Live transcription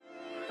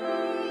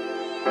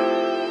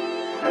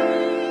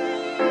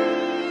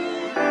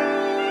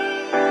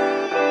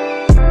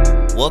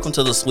Welcome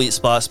to The Sweet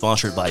Spot,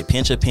 sponsored by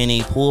Pinch a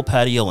Penny Pool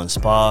Patio and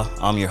Spa.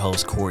 I'm your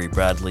host, Corey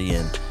Bradley,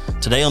 and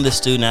today on this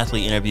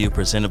student-athlete interview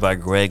presented by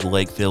Greg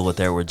Wakefield with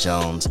Edward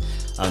Jones,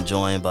 I'm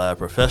joined by a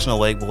professional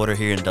wakeboarder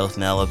here in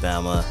Dothan,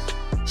 Alabama.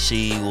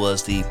 She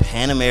was the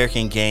Pan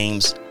American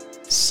Games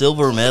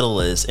silver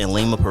medalist in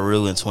Lima,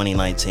 Peru in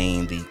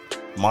 2019, the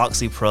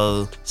Moxie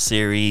Pro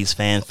Series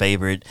fan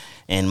favorite,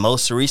 and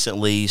most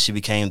recently she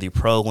became the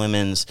Pro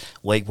Women's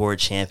Wakeboard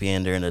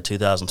Champion during the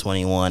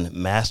 2021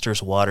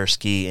 Masters Water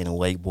Ski and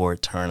Wakeboard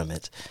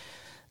Tournament.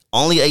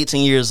 Only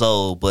 18 years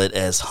old, but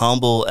as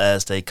humble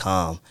as they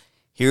come.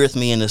 Here with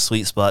me in the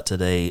sweet spot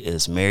today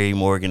is Mary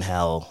Morgan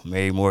Howell.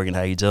 Mary Morgan,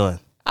 how you doing?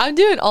 I'm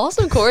doing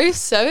awesome, Corey.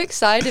 So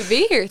excited to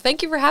be here.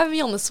 Thank you for having me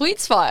on the sweet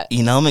spot.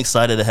 You know, I'm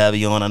excited to have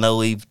you on. I know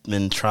we've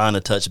been trying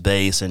to touch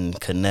base and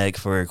connect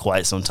for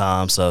quite some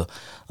time, so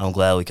I'm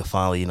glad we could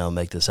finally,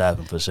 make this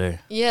happen for sure.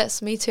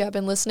 Yes, me too. I've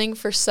been listening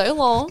for so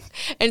long,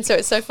 and so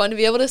it's so fun to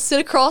be able to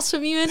sit across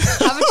from you and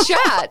have a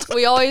chat.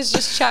 We always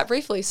just chat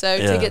briefly, so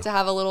to get to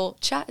have a little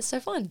chat is so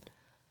fun.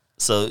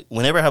 So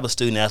whenever I have a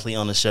student athlete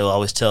on the show, I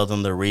always tell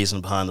them the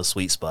reason behind the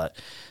sweet spot.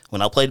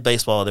 When I played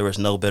baseball, there was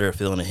no better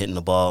feeling than hitting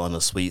the ball on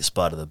the sweet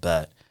spot of the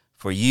bat.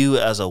 For you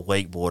as a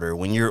wakeboarder,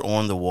 when you're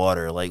on the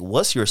water,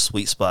 what's your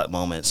sweet spot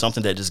moment?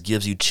 Something that just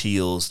gives you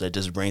chills, that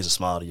just brings a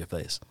smile to your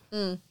face.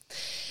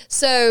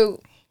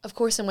 So, of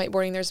course, in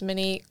wakeboarding, there's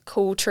many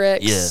cool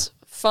tricks,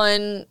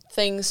 fun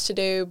things to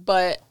do.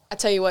 But I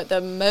tell you what,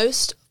 the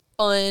most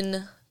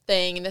fun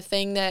thing and the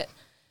thing that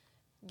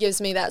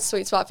gives me that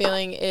sweet spot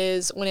feeling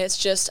is when it's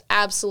just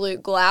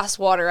absolute glass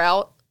water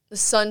out. The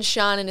sun's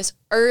shining, it's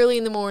early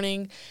in the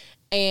morning,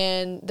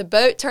 and the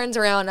boat turns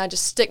around, and I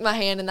just stick my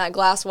hand in that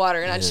glass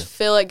water, and I just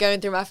feel it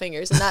going through my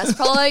fingers, and that's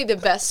probably the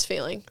best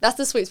feeling. That's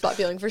the sweet spot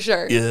feeling for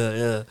sure.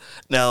 Yeah.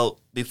 Now,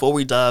 before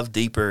we dive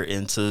deeper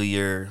into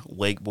your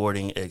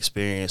wakeboarding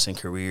experience and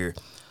career,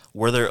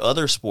 were there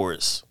other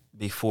sports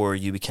before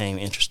you became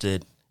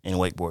interested in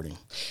wakeboarding?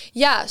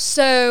 Yeah,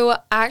 so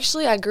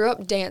actually I grew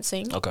up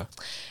dancing. Okay.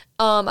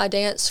 I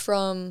danced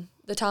from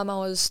the time I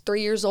was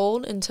 3 years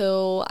old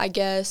until I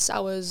guess I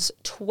was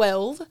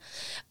 12.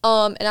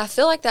 And I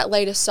feel like that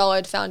laid a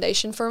solid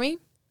foundation for me.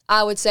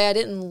 I would say I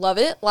didn't love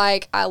it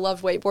like I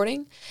loved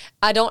wakeboarding.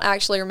 I don't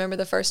actually remember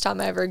the first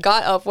time I ever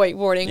got up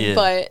wakeboarding,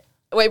 but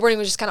wakeboarding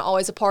was just kind of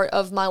always a part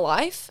of my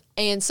life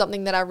and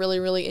something that I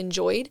really, really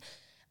enjoyed.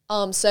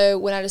 So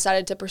when I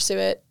decided to pursue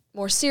it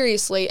more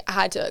seriously, I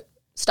had to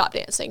stop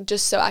dancing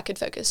just so I could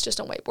focus just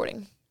on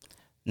wakeboarding.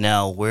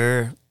 Now,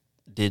 where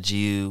did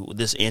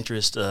this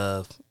interest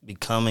of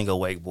becoming a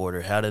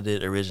wakeboarder, how did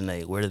it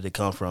originate? Where did it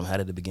come from? How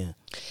did it begin?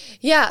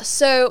 Yeah,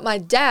 so my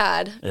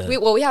dad,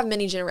 we have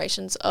many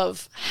generations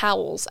of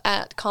Howells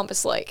at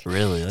Compass Lake.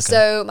 Really? Okay.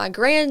 So my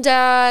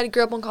granddad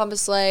grew up on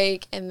Compass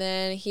Lake, and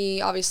then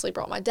he obviously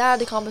brought my dad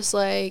to Compass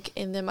Lake,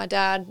 and then my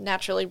dad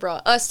naturally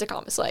brought us to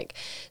Compass Lake.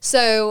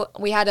 So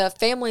we had a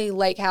family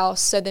lake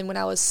house. So then when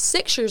I was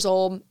 6 years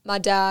old, my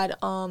dad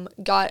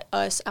got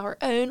us our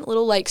own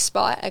little lake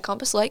spot at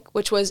Compass Lake,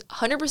 which was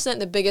 100%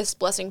 the biggest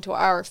blessing to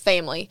our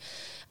family.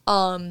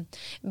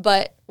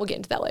 But we'll get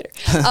into that later.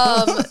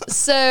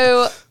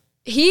 So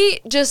he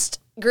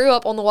just grew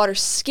up on the water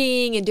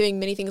skiing and doing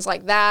many things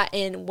like that.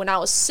 And when I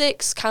was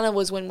 6, kind of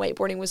was when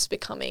wakeboarding was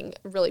becoming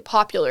really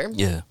popular.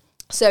 Yeah.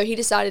 So he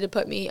decided to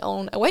put me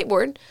on a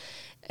wakeboard.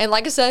 And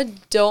like I said,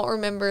 don't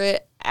remember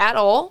it at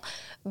all.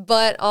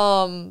 But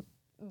I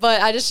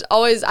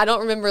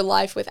don't remember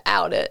life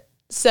without it.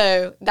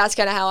 So that's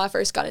kind of how I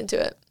first got into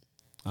it.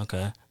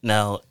 Okay.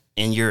 Now,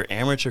 in your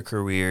amateur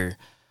career,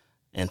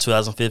 in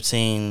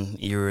 2015,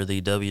 you were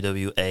the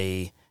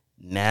WWA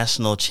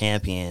national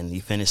champion.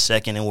 You finished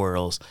second in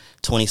Worlds.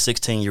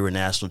 2016, you were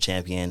national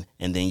champion,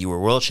 and then you were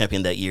world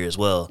champion that year as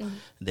well. Mm-hmm.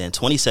 Then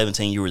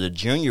 2017, you were the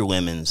junior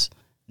women's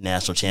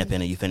national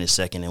champion, and you finished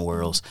second in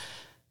Worlds.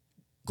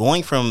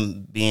 Going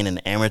from being an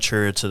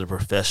amateur to the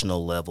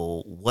professional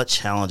level, what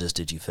challenges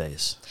did you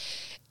face?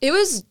 It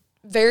was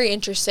very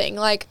interesting.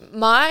 Like,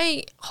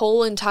 my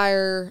whole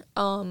entire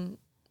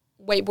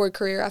wakeboard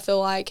career, I feel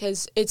like,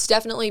 it's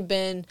definitely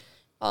been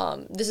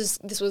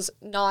this was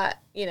not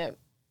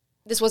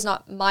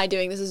my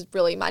doing. This is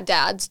really my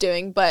dad's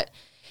doing. But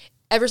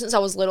ever since I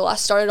was little, I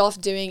started off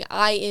doing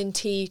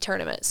INT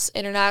tournaments.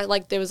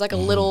 There was like a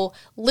little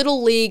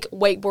league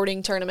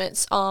wakeboarding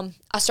tournaments.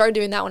 I started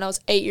doing that when I was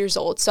 8 years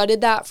old. So I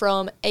did that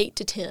from 8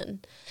 to 10.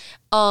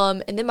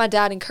 And then my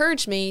dad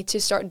encouraged me to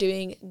start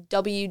doing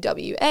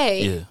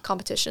WWA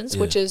competitions,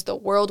 which is the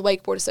World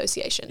Wakeboard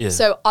Association. Yeah.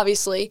 So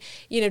obviously,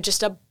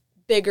 just a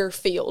bigger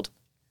field.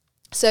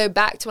 So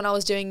back to when I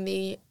was doing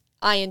the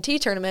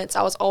INT tournaments,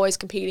 I was always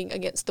competing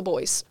against the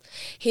boys.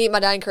 My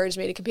dad encouraged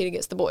me to compete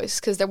against the boys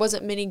because there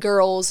wasn't many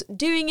girls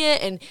doing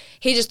it, and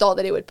he just thought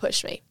that it would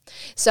push me.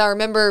 So I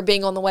remember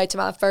being on the way to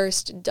my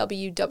first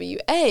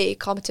WWA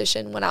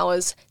competition when I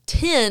was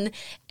 10,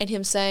 and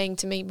him saying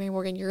to me, "Mary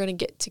Morgan, you're going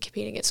to get to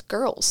compete against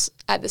girls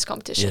at this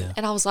competition." Yeah.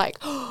 And I was like,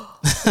 oh,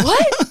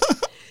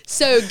 what?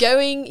 So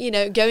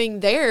going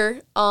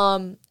there,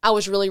 I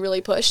was really, really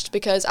pushed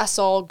because I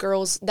saw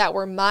girls that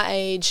were my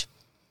age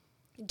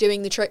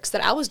doing the tricks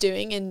that I was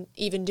doing and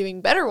even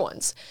doing better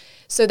ones.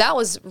 So that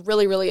was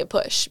really, really a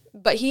push.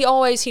 But he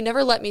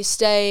never let me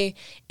stay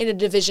in a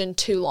division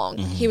too long.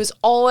 He was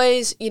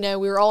always, we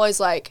were always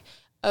like,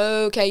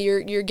 okay,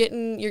 you're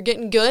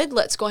getting good.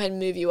 Let's go ahead and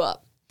move you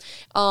up.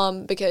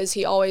 Because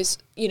he always,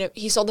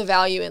 he saw the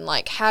value in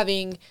like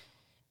having,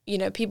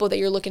 people that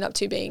you're looking up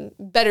to being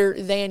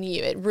better than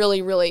you. It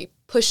really, really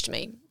pushed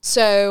me.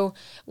 So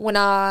when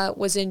I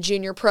was in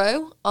junior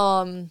pro,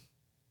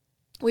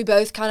 we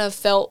both kind of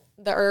felt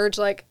the urge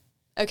like,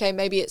 okay,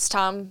 maybe it's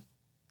time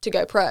to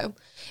go pro,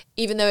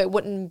 even though it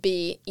wouldn't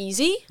be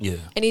easy,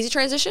 an easy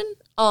transition.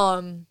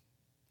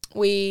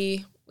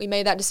 We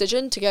made that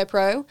decision to go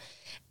pro,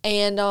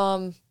 and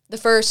the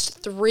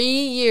first 3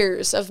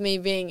 years of me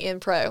being in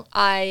pro,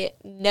 I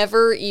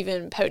never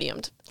even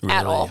podiumed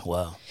at all.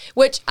 Wow.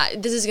 Which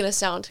this is gonna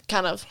sound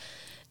kind of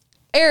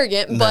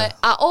arrogant, but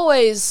I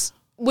always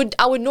would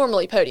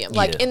normally podium,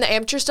 like in the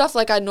amateur stuff,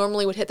 like I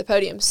normally would hit the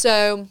podium.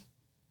 So,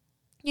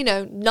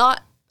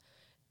 not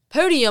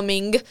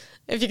podiuming,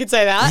 if you could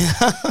say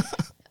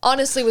that,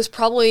 honestly was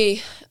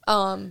probably,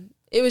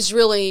 it was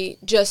really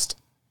just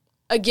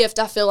a gift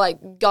I feel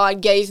like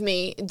God gave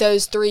me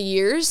those 3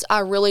 years. I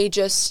really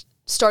just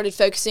started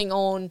focusing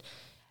on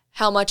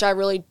how much I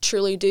really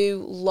truly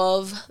do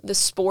love the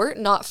sport,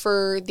 not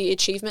for the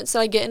achievements that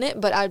I get in it,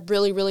 but I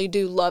really, really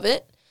do love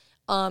it.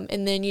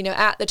 And then,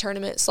 at the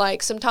tournaments,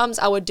 like sometimes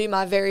I would do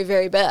my very,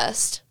 very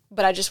best,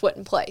 but I just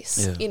wouldn't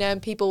place,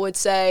 and people would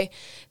say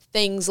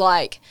things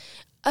like,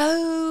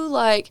 oh,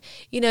 like,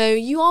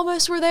 you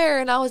almost were there.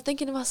 And I was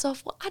thinking to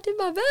myself, well, I did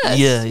my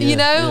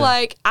best.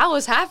 Like I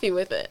was happy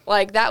with it.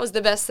 Like that was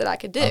the best that I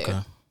could do. Okay.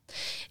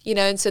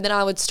 And so then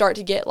I would start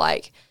to get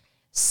like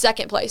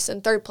second place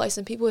and third place,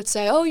 and people would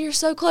say, oh, you're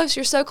so close.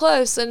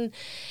 And,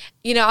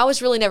 I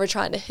was really never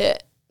trying to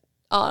hit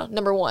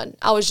number one.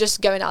 I was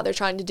just going out there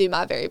trying to do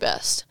my very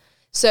best.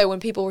 So when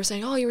people were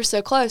saying, oh, you were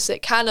so close,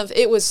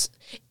 it was,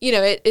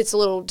 it's a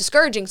little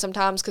discouraging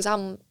sometimes because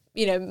I'm,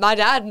 my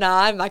dad and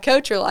I, my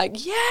coach are like,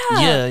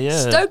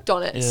 stoked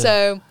on it. Yeah.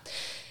 So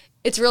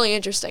it's really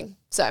interesting.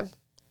 So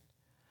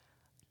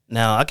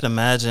now I can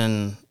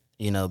imagine,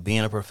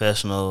 being a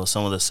professional,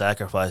 some of the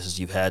sacrifices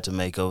you've had to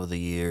make over the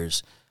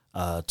years.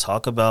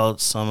 Talk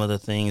about some of the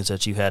things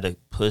that you had to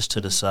push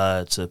to the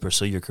side to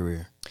pursue your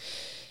career.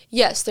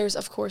 Yes, there's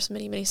of course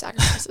many, many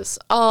sacrifices.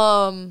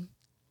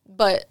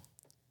 But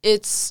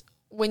it's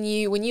when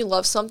you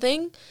love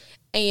something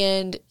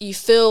and you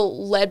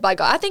feel led by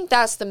God. I think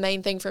that's the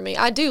main thing for me.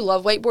 I do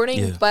love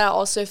wakeboarding, but I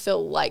also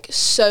feel like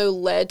so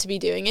led to be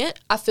doing it.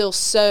 I feel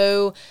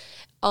so,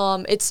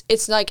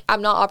 it's like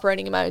I'm not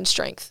operating in my own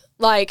strength.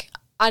 Like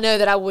I know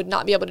that I would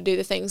not be able to do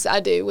the things that I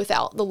do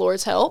without the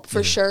Lord's help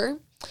for sure.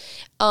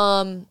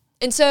 And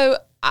so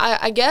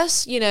I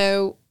guess,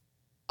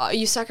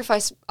 you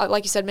sacrifice,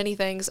 like you said, many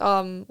things.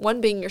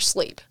 One being your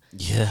sleep.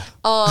 Yeah.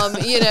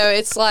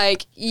 It's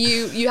like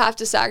you have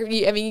to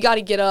sacrifice. I mean, you got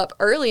to get up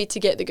early to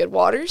get the good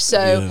water.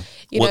 So,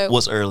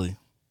 what's early?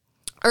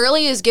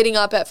 Early is getting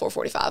up at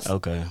 4:45.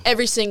 Okay.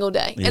 Every single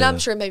day. Yeah. And I'm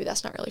sure maybe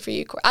that's not really for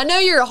you, Corey. I know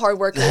you're a hard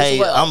worker as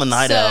well. I'm a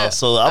night owl,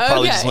 so I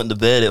probably just went to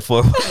bed at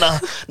 4.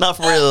 Not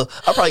for real.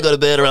 I probably go to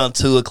bed around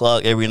 2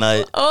 o'clock every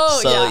night.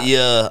 Oh,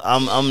 so,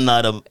 I'm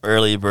not an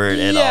early bird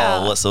at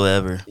all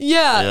whatsoever.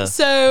 Yeah.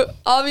 So,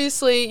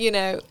 obviously,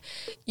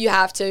 you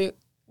have to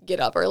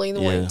get up early in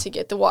the morning to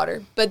get the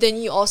water. But then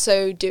you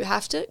also do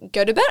have to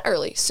go to bed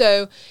early.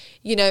 So,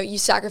 you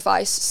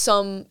sacrifice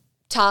some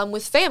time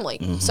with family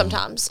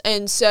sometimes.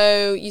 And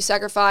so you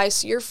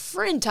sacrifice your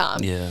friend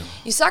time. Yeah.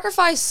 You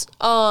sacrifice,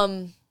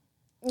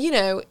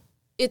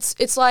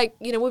 it's like,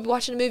 we'll be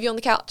watching a movie on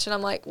the couch and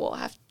I'm like, well, I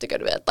have to go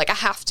to bed. Like I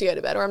have to go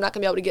to bed or I'm not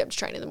going to be able to get up to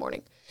train in the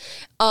morning.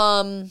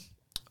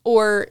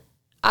 Or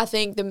I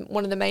think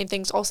one of the main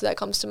things also that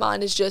comes to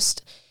mind is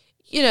just,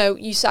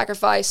 you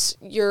sacrifice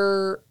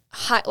your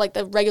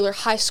the regular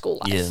high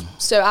school life. Yeah.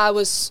 So I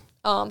was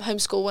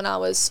homeschooled when I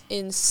was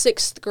in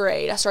 6th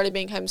grade. I started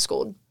being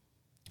homeschooled.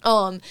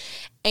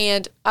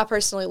 And I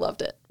personally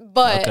loved it,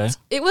 but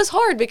it was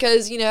hard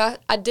because, I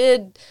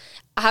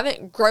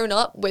haven't grown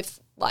up with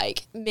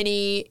like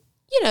many,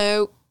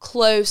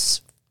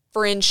 close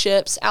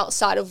friendships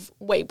outside of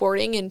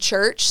wakeboarding and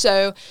church.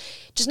 So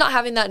just not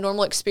having that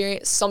normal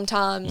experience,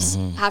 sometimes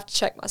I have to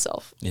check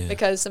myself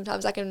because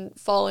sometimes I can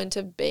fall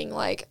into being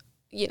like,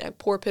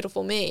 poor,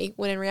 pitiful me,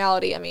 when in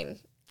reality, I mean,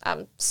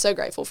 I'm so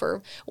grateful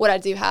for what I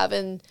do have.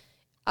 And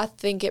I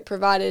think it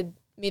provided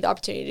me the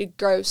opportunity to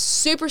grow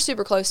super,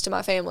 super close to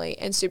my family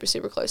and super,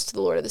 super close to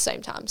the Lord at the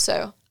same time.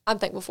 So I'm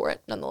thankful for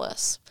it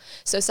nonetheless.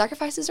 So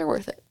sacrifices are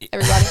worth it,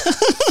 everybody.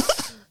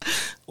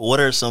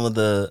 What are some of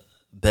the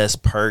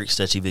best perks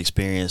that you've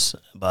experienced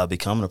by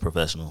becoming a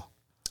professional?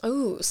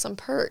 Oh, some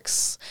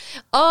perks.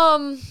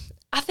 I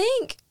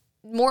think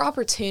more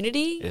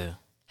opportunity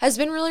has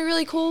been really,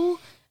 really cool.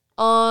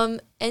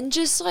 And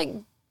just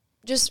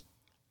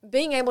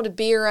being able to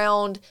be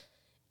around,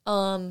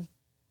 so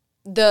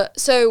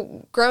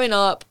growing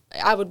up,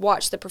 I would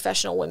watch the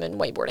professional women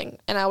wakeboarding,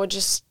 and I would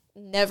just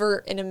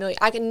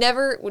I could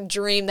never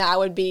dream that I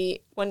would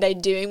be one day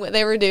doing what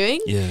they were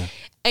doing. Yeah.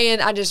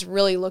 And I just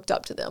really looked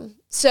up to them.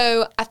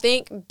 So I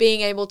think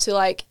being able to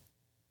like,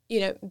 you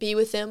know, be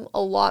with them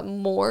a lot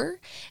more,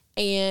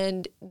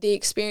 and the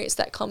experience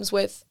that comes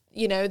with,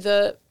 you know,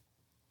 the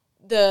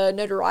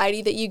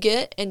notoriety that you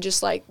get, and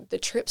just like the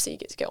trips that you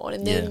get to go on.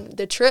 And then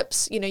the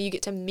trips, you know, you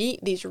get to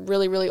meet these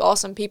really, really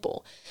awesome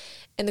people.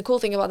 And the cool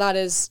thing about that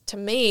is, to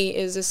me,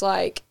 is it's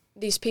like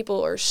these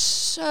people are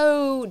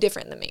so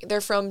different than me.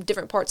 They're from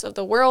different parts of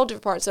the world,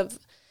 different parts of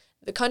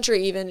the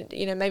country, even,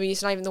 you know, maybe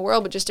it's not even the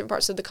world, but just different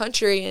parts of the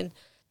country. And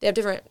they have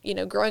different, you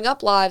know, growing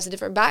up lives and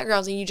different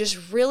backgrounds. And you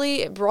just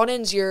really, it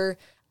broadens your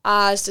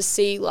eyes to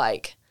see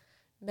like,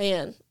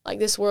 man, like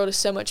this world is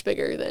so much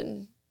bigger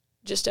than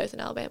just Dothan,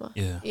 Alabama.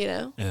 Yeah. You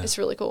know, it's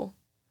really cool.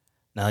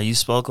 Now, you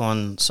spoke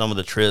on some of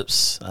the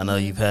trips. I know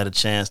you've had a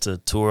chance to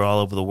tour all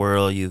over the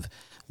world. You've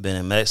been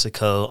in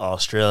Mexico,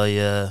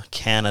 Australia,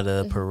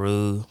 Canada,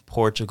 Peru,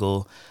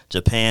 Portugal,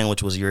 Japan,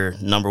 which was your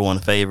number one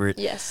favorite.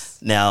 Yes.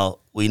 Now,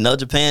 we know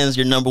Japan's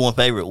your number one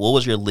favorite. What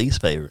was your least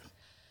favorite?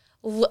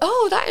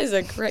 Oh, that is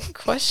a great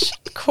question,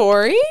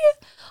 Corey.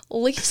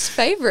 Least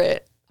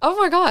favorite. Oh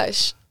my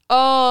gosh.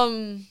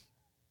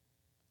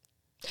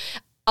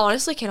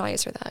 Honestly, can't I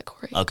answer that,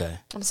 Corey? Okay.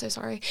 I'm so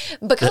sorry.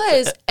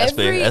 Because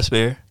that's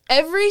fair.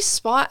 Every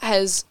spot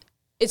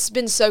it's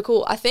been so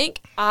cool. I think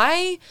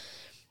I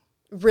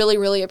really,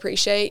 really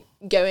appreciate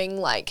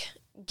getting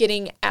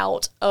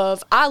out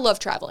of, I love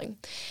traveling.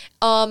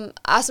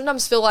 I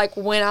sometimes feel like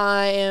when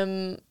I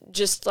am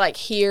just like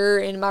here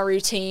in my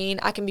routine,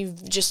 I can be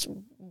just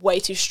way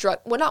too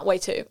not way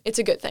too, it's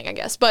a good thing, I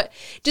guess, but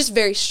just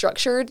very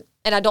structured,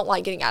 and I don't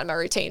like getting out of my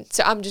routine.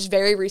 So I'm just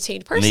very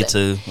routine person. Me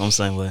too. I'm the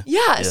same way.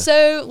 Yeah.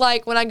 So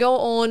like when I go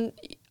on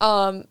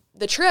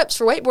the trips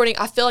for wakeboarding,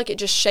 I feel like it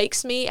just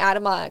shakes me out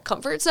of my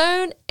comfort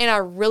zone, and I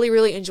really,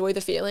 really enjoy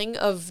the feeling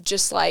of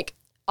just like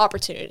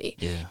opportunity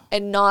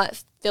and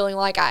not feeling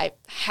like I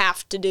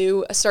have to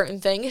do a certain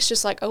thing. It's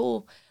just like,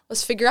 oh,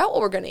 let's figure out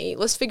what we're going to eat.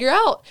 Let's figure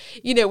out,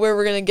 you know, where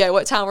we're going to go,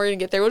 what time we're going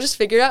to get there. We'll just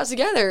figure it out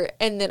together.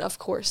 And then, of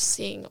course,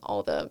 seeing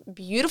all the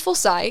beautiful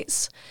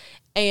sights.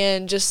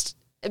 And just,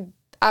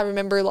 I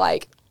remember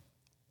like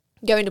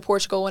going to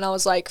Portugal when I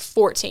was like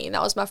 14.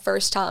 That was my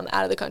first time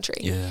out of the country.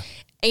 Yeah.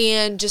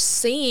 And just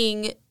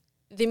seeing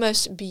the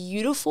most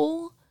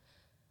beautiful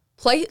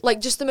place,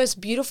 like just the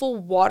most beautiful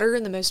water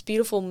and the most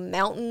beautiful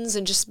mountains,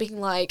 and just being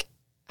like,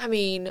 I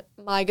mean,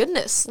 my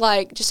goodness,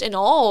 like just in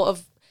awe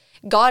of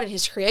God and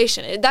his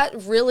creation. That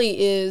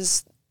really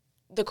is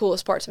the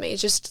coolest part to me.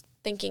 It's just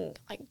thinking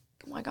like,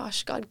 oh my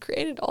gosh, God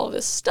created all of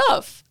this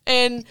stuff.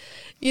 And,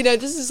 you know,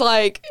 this is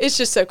like, it's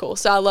just so cool.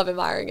 So I love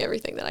admiring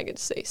everything that I get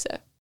to see. So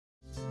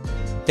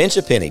Pinch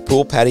a Penny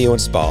Pool, Patio, and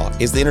Spa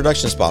is the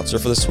introduction sponsor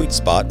for the Sweet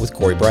Spot with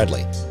Corey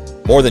Bradley.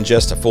 More than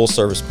just a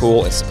full-service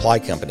pool and supply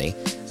company,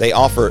 they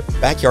offer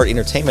backyard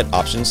entertainment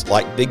options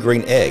like Big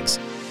Green Eggs,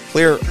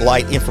 clear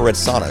light infrared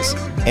saunas,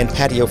 and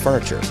patio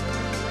furniture.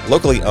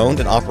 Locally owned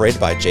and operated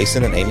by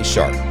Jason and Amy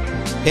Sharp.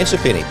 Pinch a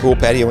Penny Pool,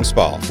 Patio, and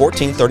Spa,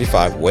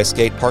 1435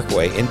 Westgate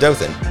Parkway in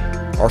Dothan.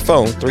 Or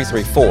phone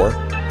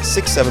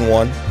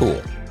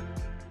 334-671-POOL.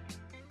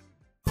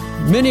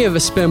 Many of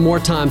us spend more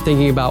time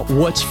thinking about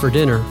what's for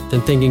dinner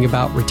than thinking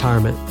about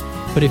retirement.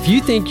 But if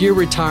you think your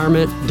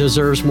retirement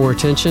deserves more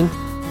attention,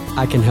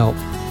 I can help.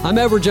 I'm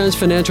Edward Jones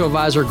financial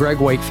advisor Greg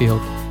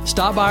Wakefield.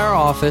 Stop by our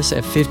office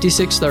at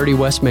 5630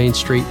 West Main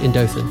Street in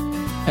Dothan.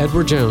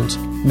 Edward Jones,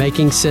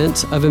 making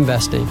sense of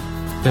investing.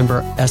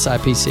 Member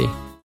SIPC.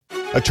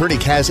 Attorney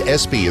Kaz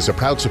Espy is a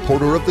proud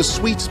supporter of the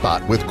Sweet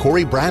Spot with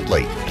Corey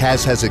Bradley.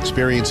 Kaz has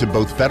experience in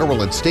both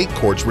federal and state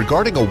courts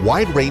regarding a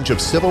wide range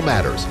of civil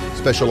matters.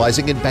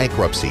 Specializing in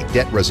bankruptcy,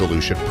 debt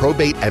resolution,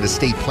 probate, and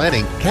estate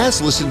planning,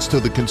 Kaz listens to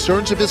the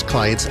concerns of his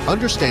clients,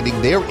 understanding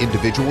their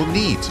individual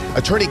needs.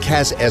 Attorney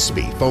Kaz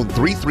Espy, phone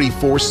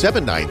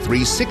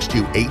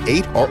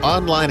 334-793-6288 or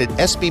online at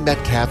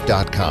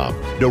espymetcalf.com.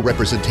 No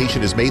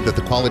representation is made that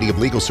the quality of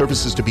legal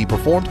services to be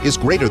performed is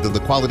greater than the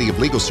quality of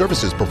legal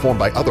services performed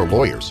by other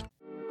lawyers.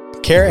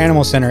 Care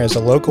Animal Center is a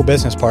local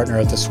business partner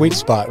of the Sweet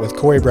Spot with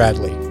Corey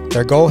Bradley.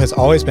 Their goal has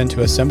always been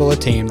to assemble a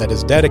team that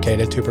is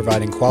dedicated to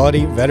providing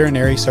quality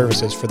veterinary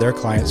services for their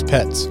clients'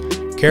 pets.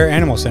 Care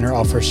Animal Center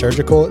offers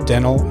surgical,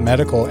 dental,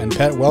 medical, and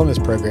pet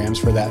wellness programs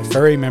for that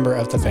furry member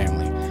of the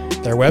family.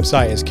 Their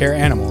website is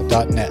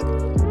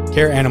careanimal.net.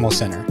 Care Animal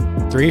Center,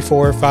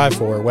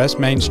 3454 West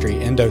Main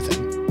Street in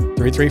Dothan,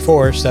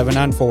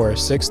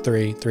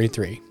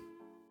 334-794-6333.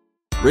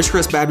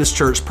 Ridgecrest Baptist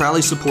Church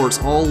proudly supports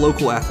all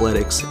local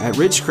athletics. At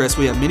Ridgecrest,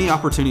 we have many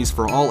opportunities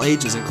for all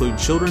ages, including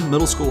children,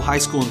 middle school, high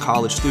school, and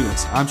college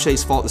students. I'm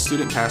Chase Fault, the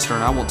student pastor,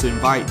 and I want to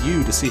invite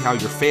you to see how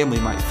your family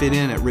might fit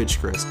in at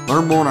Ridgecrest.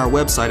 Learn more on our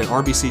website at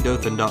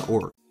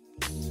rbcdothan.org.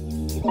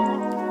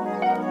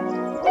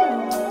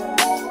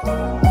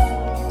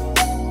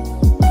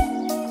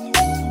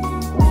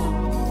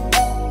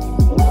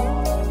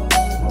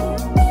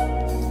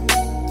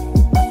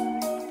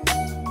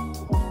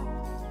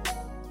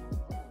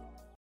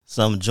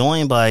 So I'm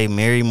joined by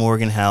Mary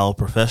Morgan Howell,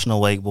 professional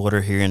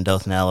wakeboarder here in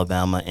Dothan,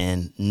 Alabama,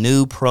 and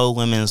new pro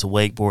women's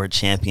wakeboard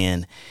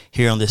champion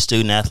here on this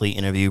student athlete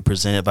interview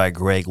presented by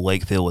Greg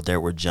Wakefield with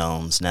Edward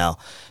Jones. Now,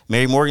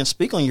 Mary Morgan,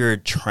 speak on your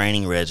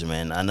training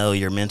regimen. I know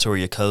your mentor,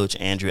 your coach,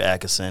 Andrew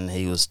Atkinson.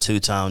 He was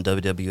two-time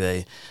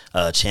WWA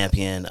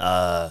champion.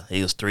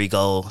 He was three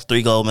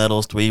gold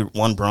medals,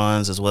 one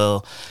bronze as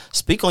well.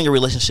 Speak on your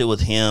relationship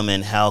with him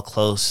and how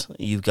close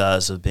you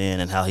guys have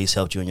been and how he's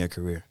helped you in your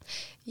career.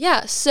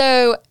 Yeah,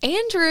 so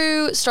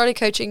Andrew started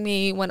coaching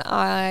me when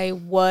I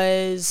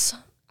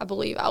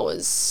believe I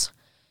was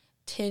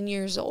 10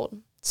 years old.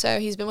 So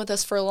he's been with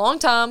us for a long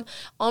time,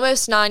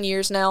 almost 9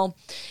 years now.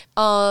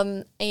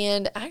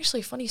 And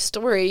actually, funny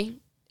story,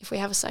 if we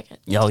have a second.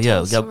 Oh,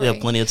 yeah, we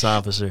have plenty of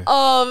time for sure.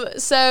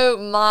 So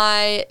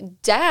my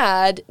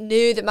dad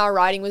knew that my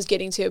riding was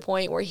getting to a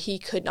point where he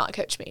could not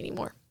coach me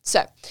anymore.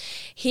 So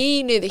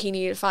he knew that he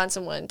needed to find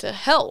someone to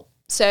help.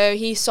 So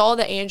he saw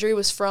that Andrew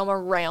was from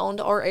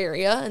around our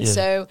area, and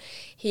so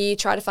he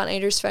tried to find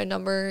Andrew's phone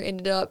number,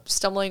 ended up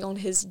stumbling on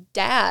his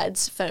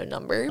dad's phone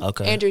number,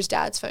 Andrew's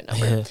dad's phone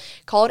number,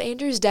 called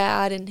Andrew's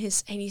dad, and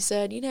he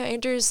said,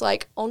 Andrew's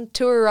like on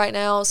tour right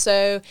now,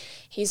 so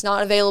he's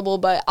not available,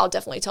 but I'll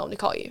definitely tell him to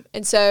call you.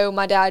 And so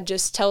my dad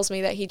just tells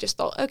me that he just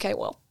thought, okay,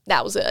 well,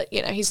 that was it.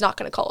 He's not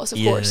going to call us, of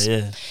course.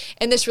 Yeah.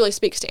 And this really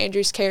speaks to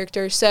Andrew's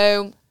character.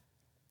 So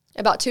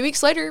about 2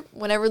 weeks later,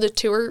 whenever the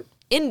tour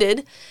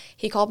ended,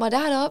 he called my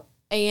dad up,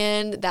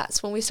 and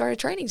that's when we started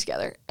training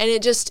together. And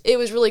it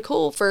was really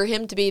cool for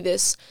him to be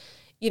this,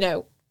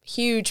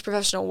 huge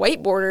professional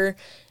wakeboarder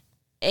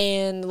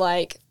and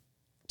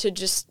to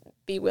just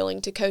be willing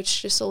to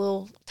coach just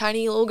a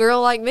tiny little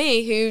girl like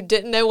me who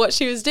didn't know what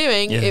she was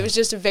doing. Yeah. It was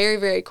just very,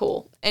 very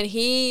cool. And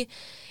he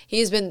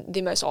has been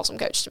the most awesome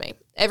coach to me.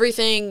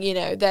 Everything,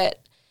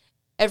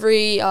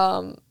 every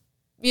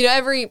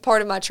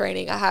part of my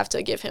training, I have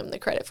to give him the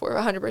credit for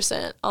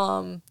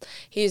 100%.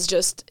 He's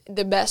just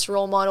the best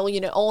role model,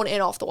 on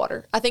and off the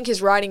water. I think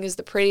his riding is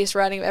the prettiest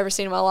riding I've ever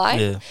seen in my life.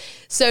 Yeah.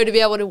 So to be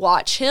able to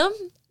watch him,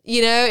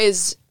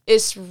 is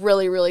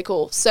really, really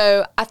cool.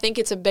 So I think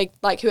it's a big,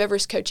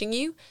 whoever's coaching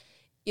you,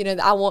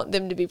 I want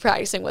them to be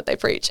practicing what they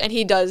preach. And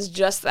he does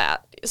just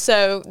that.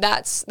 So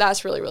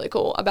that's really, really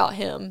cool about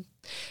him.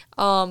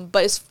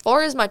 But as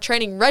far as my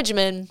training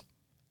regimen,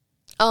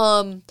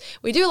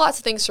 we do lots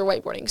of things for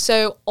wakeboarding.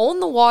 So on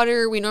the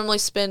water, we normally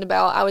spend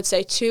about, I would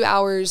say, 2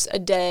 hours a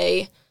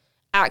day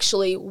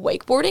actually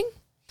wakeboarding.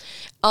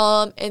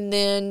 And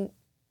then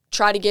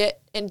try to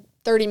get in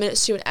 30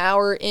 minutes to an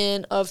hour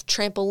in of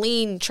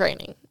trampoline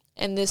training.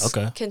 And this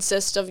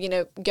consists of,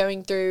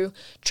 going through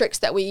tricks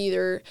that we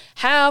either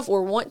have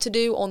or want to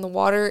do on the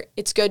water.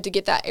 It's good to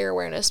get that air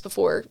awareness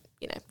before,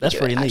 that's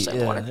pretty neat. On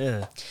the water.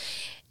 Yeah.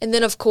 And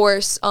then, of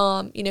course,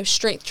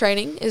 strength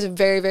training is a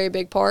very, very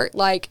big part.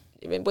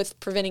 With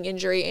preventing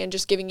injury and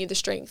just giving you the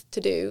strength to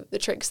do the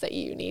tricks that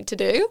you need to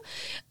do.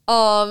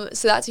 So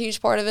that's a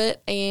huge part of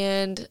it.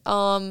 And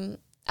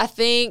I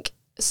think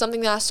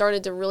something that I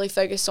started to really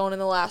focus on in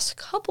the last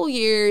couple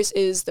years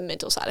is the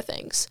mental side of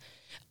things.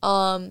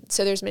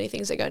 So there's many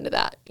things that go into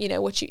that.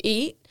 What you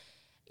eat,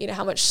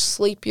 how much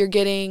sleep you're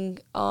getting,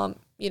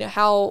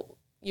 how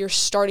you're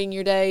starting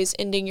your days,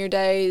 ending your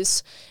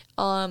days,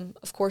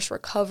 of course,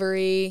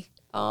 recovery.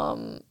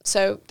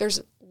 So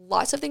there's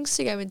lots of things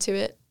to go into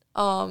it.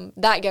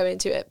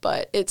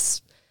 But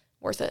it's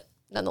worth it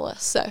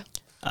nonetheless. So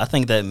I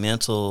think that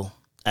mental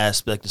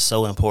aspect is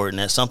so important.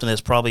 That's something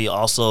that's probably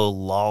also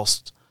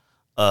lost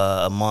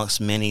amongst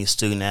many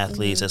student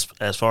athletes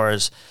as far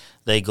as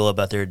they go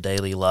about their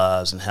daily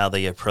lives and how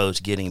they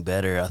approach getting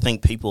better. I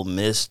think people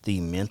miss the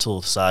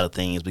mental side of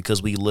things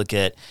because we look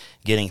at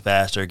getting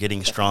faster,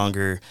 getting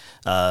stronger,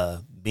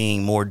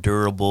 being more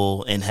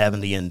durable, and having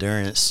the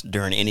endurance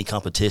during any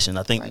competition.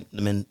 I think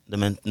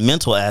the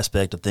mental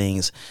aspect of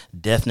things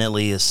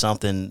definitely is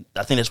something,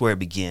 I think that's where it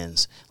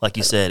begins. Like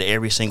you said,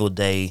 every single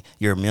day,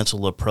 your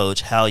mental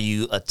approach, how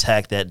you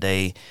attack that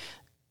day,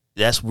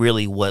 that's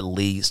really what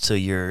leads to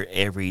your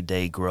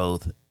everyday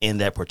growth in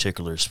that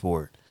particular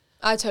sport.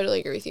 I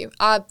totally agree with you.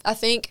 I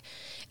think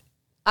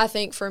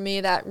for me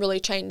that really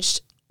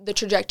changed the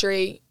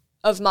trajectory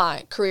of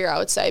my career, I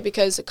would say,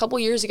 because a couple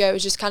years ago it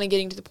was just kind of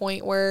getting to the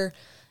point where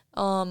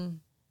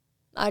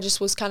I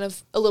just was kind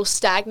of a little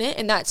stagnant,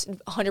 and that's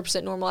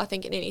 100% normal, I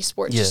think, in any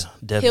sport. Just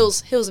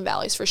hills and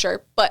valleys for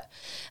sure. But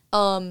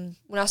when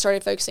I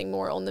started focusing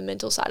more on the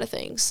mental side of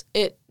things,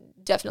 it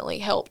definitely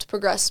helped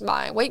progress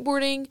my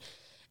wakeboarding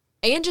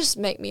and just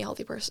make me a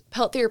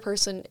healthier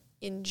person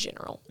in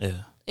general.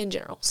 Yeah.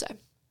 So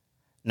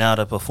now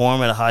to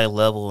perform at a high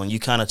level, and you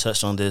kind of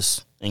touched on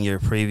this in your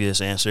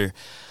previous answer,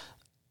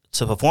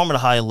 to perform at a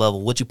high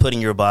level, what you put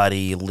in your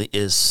body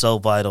is so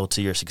vital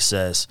to your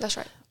success. That's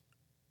right.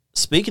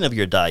 Speaking of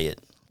your diet,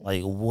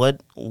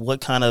 what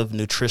kind of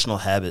nutritional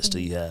habits do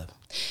you have?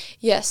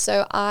 Yes,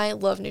 so I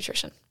love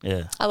nutrition.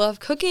 Yeah. I love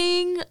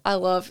cooking. I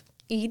love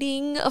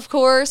eating, of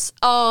course.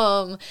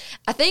 I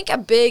think a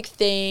big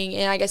thing,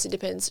 and I guess it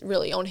depends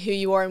really on who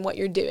you are and what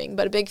you're doing,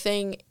 but a big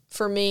thing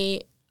for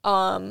me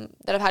that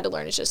I've had to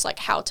learn is just like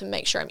how to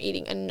make sure I'm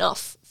eating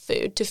enough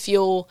food to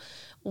fuel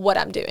what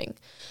I'm doing.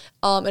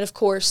 And of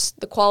course,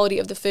 the quality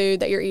of the food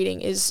that you're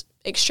eating is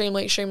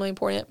extremely, extremely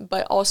important,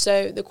 but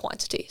also the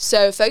quantity.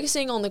 So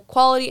focusing on the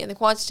quality and the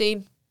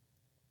quantity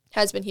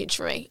has been huge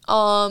for me.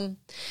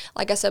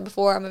 Like I said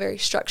before, I'm a very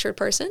structured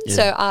person,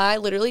 so I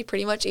literally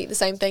pretty much eat the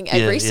same thing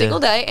every single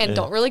day and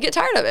don't really get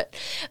tired of it.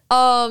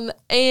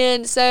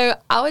 And so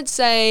I would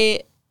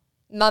say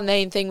my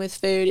main thing with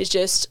food is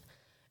just,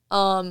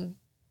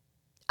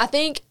 I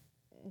think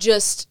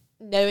just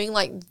knowing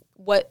like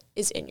what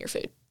is in your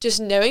food. Just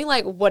knowing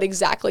like what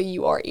exactly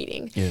you are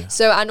eating. Yeah.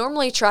 So I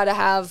normally try to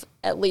have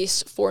at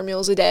least 4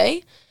 meals a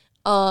day,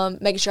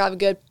 making sure I have a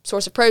good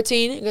source of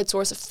protein, a good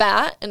source of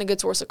fat, and a good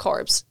source of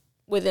carbs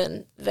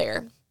within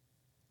there.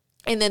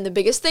 And then the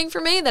biggest thing for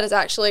me that has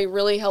actually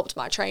really helped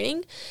my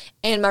training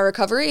and my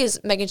recovery is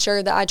making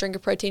sure that I drink a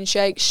protein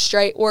shake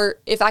straight, or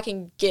if I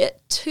can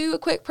get to a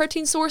quick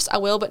protein source, I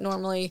will, but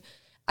normally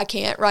I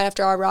can't right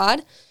after I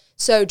ride.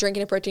 So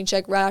drinking a protein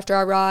shake right after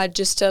I ride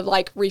just to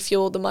like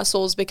refuel the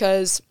muscles,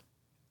 because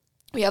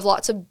we have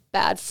lots of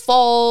bad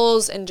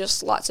falls and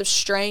just lots of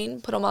strain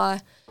put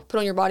on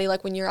your body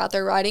like when you're out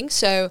there riding.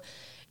 So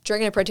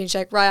drinking a protein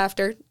shake right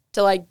after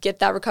to like get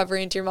that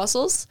recovery into your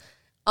muscles,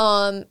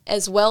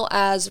 as well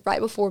as right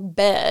before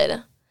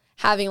bed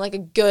having like a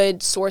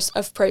good source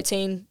of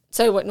protein.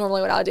 So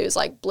what I do is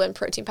like blend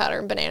protein powder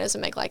and bananas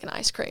and make like an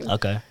ice cream.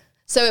 Okay.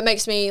 So it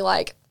makes me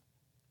like,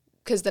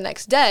 because the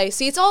next day,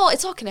 see, it's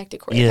all connected,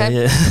 Corey. Yeah, okay?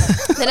 yeah.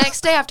 The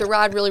next day I have to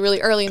ride really, really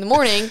early in the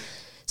morning.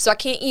 So I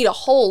can't eat a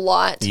whole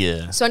lot.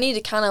 Yeah. So I need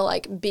to kind of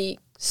like be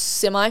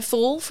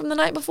semi-full from the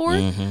night before.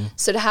 Mm-hmm.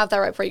 So to have that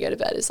right before you go to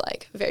bed is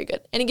like very good.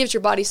 And it gives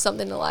your body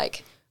something to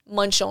like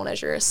munch on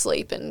as you're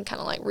asleep and kind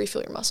of like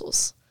refill your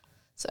muscles.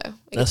 So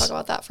we can talk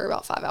about that for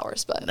about 5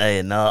 hours. But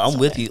hey, no, I'm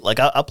with you. Like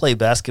I play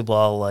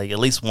basketball like at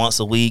least once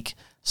a week.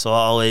 So I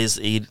always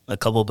eat a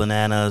couple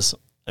bananas,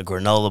 a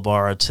granola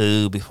bar or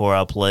two before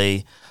I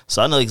play.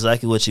 So I know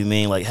exactly what you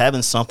mean. Like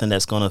having something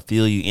that's going to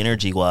fuel you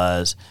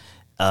energy-wise,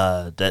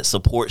 that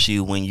supports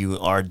you when you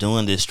are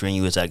doing this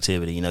strenuous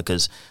activity, you know,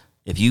 because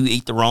if you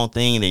eat the wrong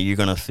thing, then you're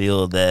going to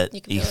feel that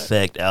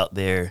effect out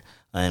there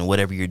and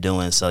whatever you're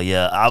doing. So,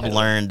 yeah, I've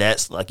learned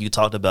that's, like you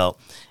talked about,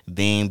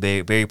 being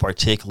very, very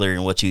particular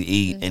in what you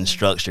eat and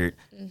structured.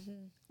 Mm-hmm.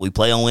 We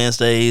play on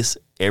Wednesdays.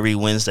 Every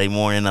Wednesday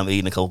morning, I'm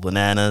eating a couple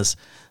bananas,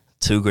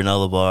 2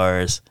 granola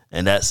bars,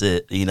 and that's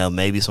it, you know,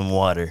 maybe some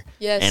water.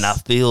 Yes. And I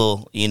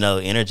feel, you know,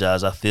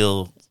 energized. I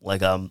feel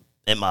like I'm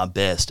at my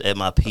best, at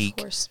my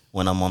peak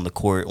when I'm on the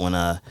court, when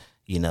I,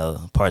 you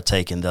know,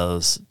 partake in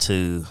those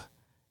 2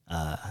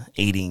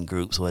 eating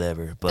groups,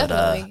 whatever. But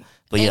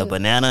yeah,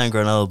 banana and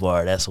granola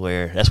bar, that's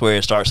where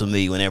it starts with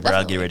me whenever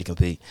I get ready to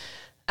compete.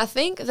 I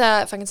think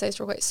that, if I can say this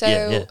real quick,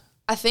 so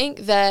I think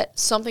that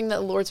something that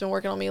the Lord's been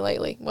working on me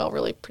lately, well,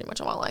 really pretty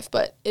much all my life,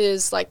 but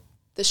is like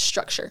the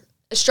structure.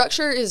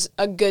 Structure is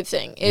a good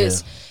thing.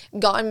 It's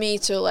gotten me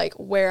to like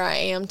where I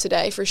am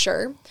today for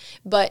sure,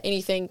 but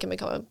any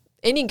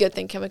good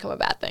thing can become a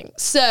bad thing.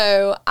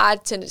 So I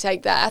tend to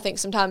take that, I think,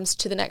 sometimes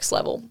to the next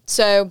level.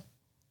 So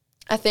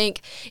I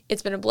think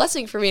it's been a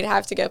blessing for me to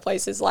have to go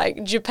places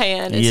like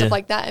Japan and stuff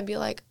like that and be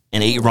like,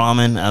 and eat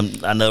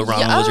ramen. I know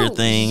ramen was your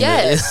thing.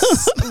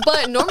 Yes.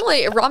 But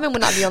normally ramen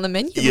would not be on the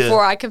menu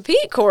before I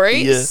compete,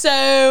 Corey. Yeah.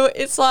 So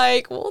it's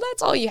like, well,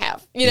 that's all you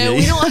have. You know,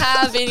 we don't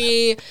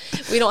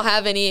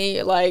have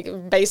any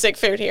like basic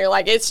food here.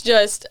 Like it's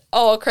just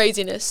all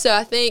craziness. So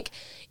I think,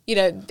 you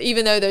know,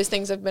 even though those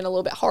things have been a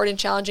little bit hard and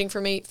challenging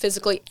for me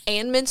physically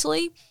and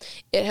mentally,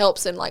 it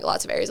helps in like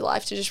lots of areas of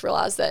life to just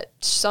realize that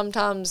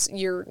sometimes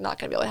you're not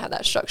going to be able to have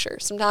that structure.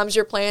 Sometimes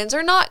your plans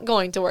are not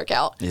going to work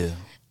out. Yeah.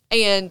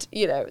 And,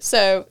 you know,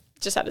 so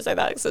just had to say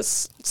that because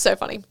it's so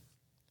funny.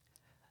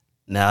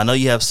 Now, I know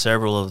you have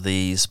several of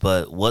these,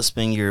 but what's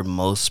been your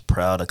most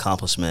proud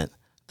accomplishment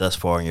thus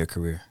far in your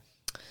career?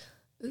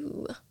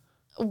 Ooh.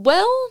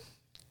 Well,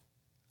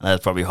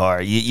 that's probably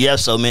hard. You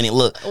have so many.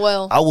 Look,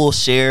 I will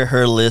share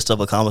her list of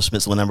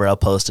accomplishments whenever I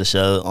post a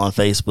show on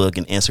Facebook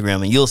and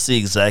Instagram, and you'll see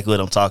exactly what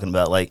I'm talking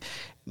about. Like,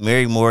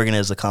 Mary Morgan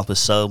has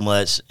accomplished so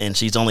much, and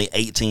she's only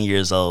 18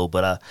 years old,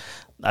 but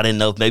I didn't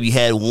know if maybe you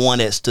had one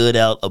that stood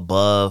out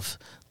above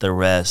the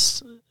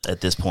rest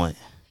at this point.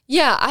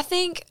 Yeah, I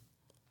think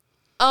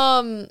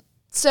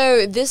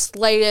so this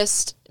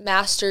latest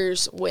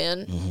Masters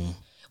win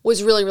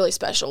was really, really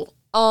special.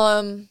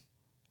 And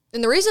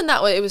the reason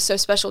that it was so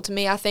special to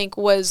me, I think,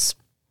 was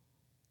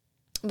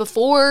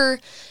before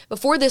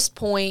this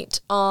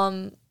point,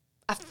 I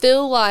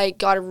feel like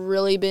God had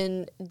really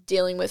been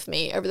dealing with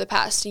me over the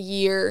past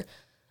year,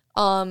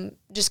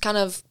 just kind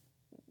of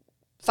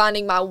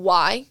finding my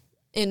why.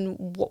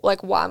 And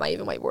like, why am I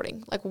even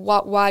wakeboarding? Like,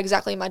 why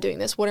exactly am I doing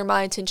this? What are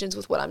my intentions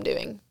with what I'm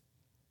doing?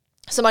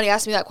 Somebody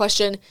asked me that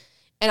question,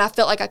 and I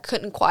felt like I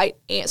couldn't quite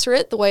answer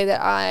it the way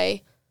that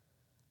I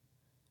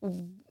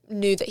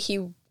knew that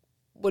he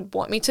would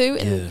want me to,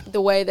 and the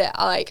way that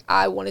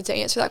I wanted to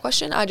answer that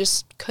question. I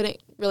just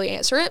couldn't really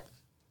answer it.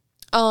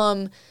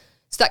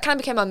 So that kind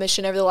of became my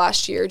mission over the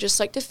last year, just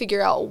like to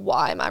figure out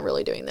why am I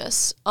really doing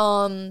this.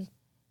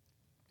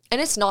 And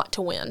it's not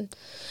to win.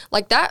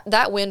 Like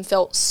that win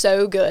felt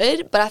so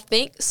good, but I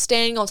think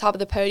standing on top of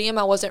the podium,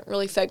 I wasn't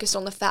really focused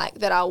on the fact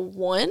that I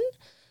won.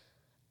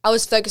 I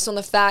was focused on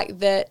the fact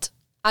that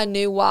I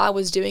knew why I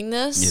was doing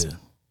this. Yeah.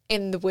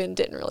 And the win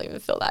didn't really even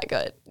feel that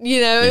good.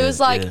 You know, it was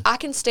like, I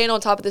can stand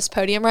on top of this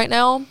podium right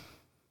now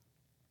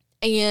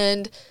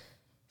and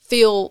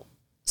feel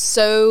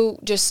so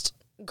just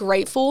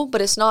grateful,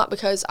 but it's not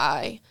because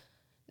I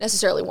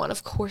necessarily won.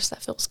 Of course,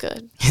 that feels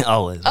good.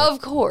 Always. Right?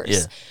 Of course.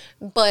 Yeah.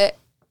 But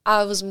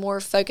I was more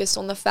focused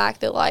on the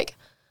fact that, like,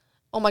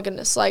 oh my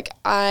goodness, like,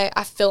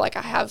 I feel like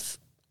I have,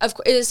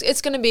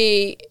 it's going to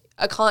be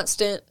a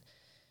constant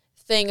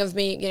thing of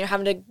me, you know,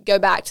 having to go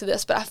back to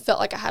this, but I felt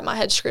like I had my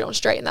head screwed on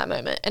straight in that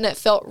moment, and it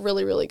felt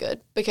really, really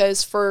good,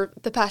 because for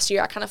the past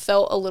year, I kind of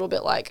felt a little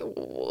bit like,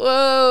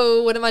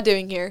 whoa, what am I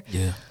doing here?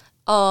 Yeah.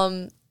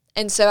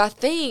 And so I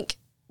think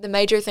the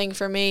major thing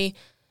for me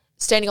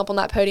standing up on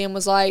that podium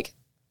was like,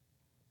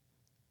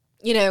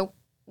 you know,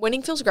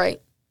 winning feels great,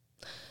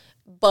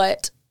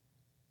 but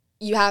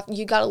you got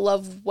to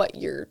love what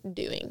you're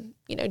doing.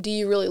 You know, do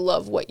you really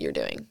love what you're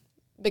doing?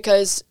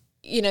 Because,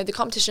 you know, the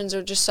competitions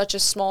are just such a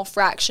small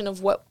fraction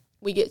of what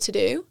we get to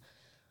do.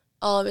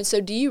 And so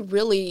do you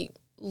really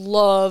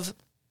love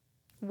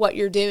what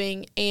you're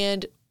doing,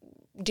 and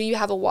do you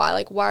have a why?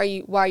 Like, why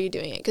are you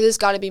doing it? Because it's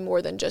got to be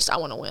more than just, I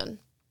want to win.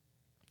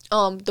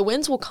 The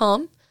wins will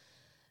come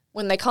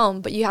when they come,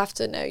 but you have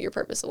to know your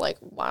purpose of, like,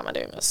 why am I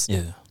doing this?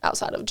 Yeah.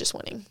 Outside of just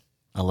winning.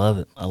 I love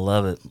it. I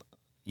love it.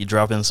 You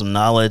drop in some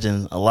knowledge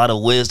and a lot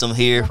of wisdom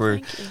here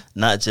for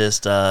not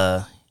just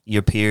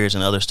your peers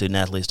and other student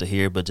athletes to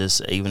hear, but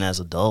just even as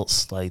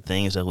adults, like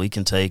things that we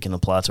can take and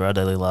apply to our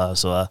daily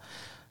lives. So I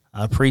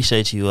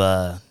appreciate you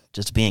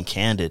just being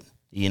candid,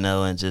 you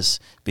know, and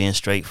just being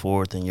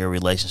straightforward in your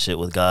relationship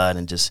with God,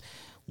 and just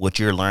what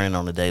you're learning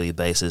on a daily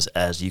basis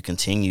as you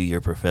continue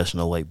your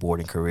professional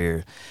wakeboarding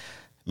career.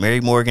 Mary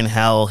Morgan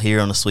Howell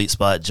here on the Sweet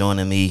Spot,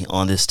 joining me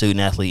on this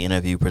student athlete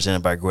interview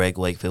presented by Greg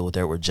Wakefield with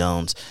Edward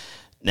Jones.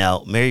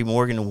 Now, Mary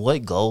Morgan,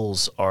 what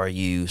goals are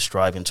you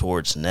striving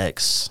towards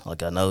next?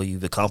 Like, I know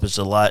you've accomplished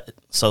a lot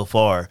so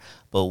far,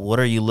 but what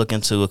are you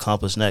looking to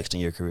accomplish next in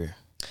your career?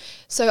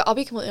 So I'll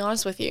be completely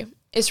honest with you.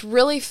 It's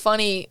really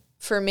funny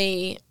for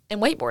me in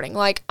wakeboarding.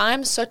 Like,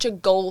 I'm such a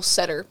goal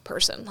setter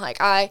person.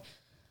 Like, I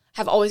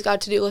have always got a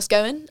to-do list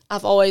going.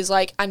 I've always,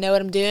 like, I know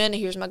what I'm doing.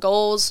 Here's my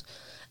goals.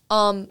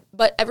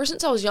 But ever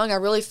since I was young, I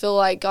really feel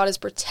like God has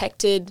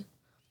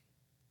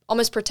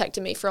almost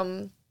protected me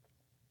from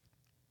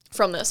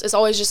this. It's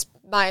always just,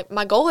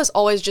 my goal has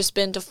always just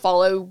been to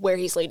follow where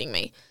he's leading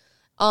me.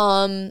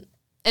 And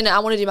I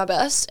want to do my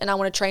best, and I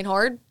want to train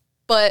hard,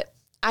 but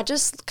I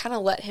just kind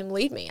of let him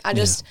lead me. I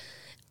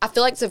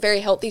feel like it's a very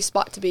healthy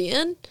spot to be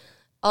in.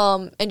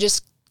 And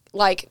just,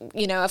 like,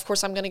 you know, of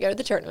course I'm going to go to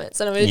the tournaments,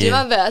 and I'm going to do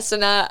my best.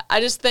 And I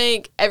just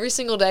think every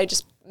single day,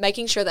 just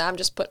making sure that I'm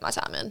just putting my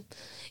time in,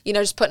 you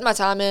know, just putting my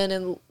time in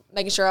and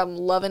making sure I'm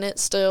loving it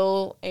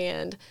still,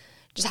 and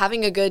just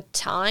having a good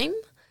time,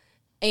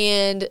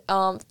 and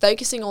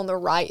focusing on the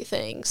right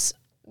things.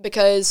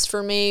 Because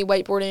for me,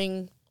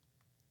 wakeboarding,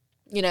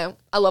 you know,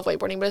 I love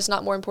wakeboarding, but it's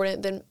not more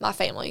important than my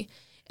family,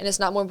 and it's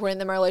not more important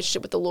than my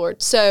relationship with the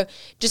Lord. So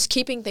just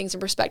keeping things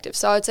in perspective.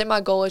 So I would say my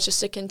goal is just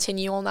to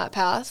continue on that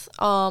path.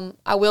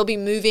 I will be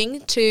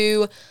moving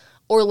to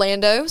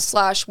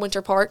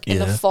Orlando/Winter Park in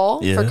the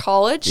fall for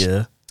college.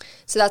 Yeah.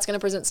 So that's going to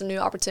present some new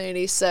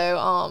opportunities.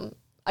 So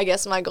I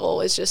guess my goal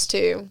is just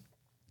to,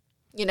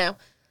 you know,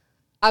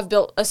 I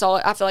feel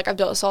like I've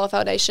built a solid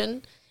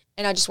foundation,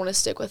 and I just want to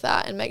stick with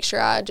that and make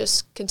sure I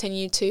just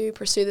continue to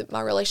pursue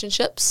my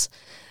relationships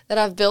that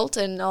I've built,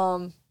 and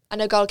I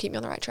know God will keep me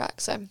on the right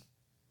track.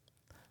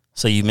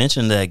 So you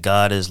mentioned that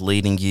God is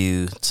leading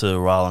you to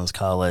Rollins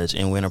College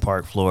in Winter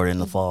Park, Florida in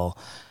the fall.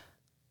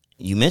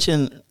 You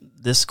mentioned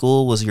this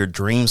school was your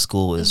dream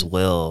school as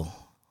well.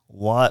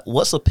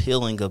 What's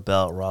appealing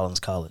about Rollins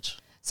College?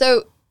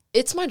 So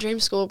it's my dream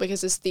school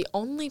because it's the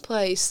only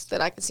place that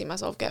I can see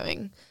myself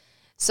going.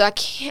 So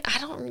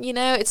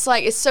it's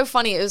like, it's so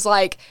funny. It was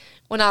like,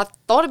 when I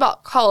thought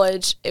about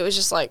college, it was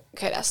just like,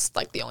 okay, that's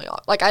like the only,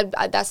 like,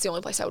 that's the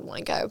only place I would want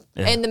to go.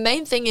 Yeah. And the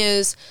main thing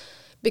is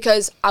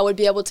because I would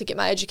be able to get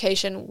my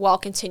education while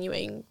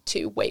continuing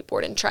to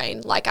wakeboard and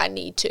train like I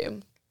need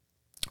to.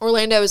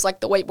 Orlando is like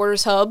the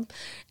wakeboarders hub.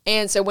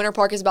 And so Winter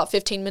Park is about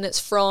 15 minutes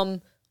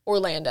from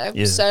Orlando.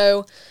 Yeah.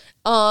 So,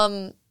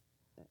 and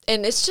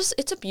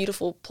it's a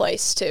beautiful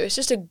place too. It's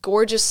just a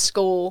gorgeous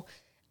school.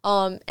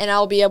 And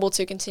I'll be able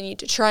to continue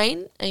to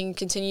train and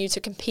continue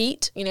to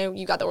compete. You know,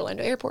 you got the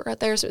Orlando airport right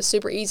there, so it's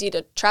super easy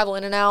to travel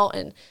in and out.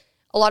 And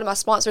a lot of my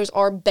sponsors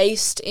are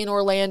based in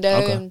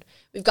Orlando, and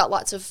we've got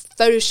lots of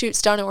photo shoots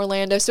down in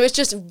Orlando. So it's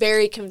just a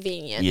very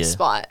convenient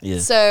spot. Yeah.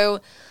 So,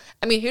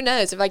 I mean, who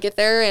knows? If I get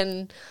there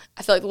and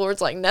I feel like the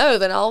Lord's like, no,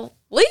 then I'll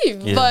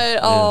leave. Yeah.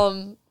 But,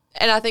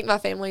 and I think my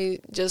family's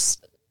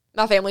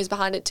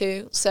behind it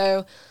too.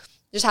 So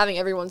just having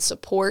everyone's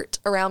support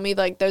around me,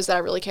 like those that I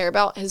really care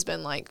about, has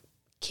been like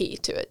key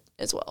to it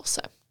as well.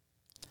 So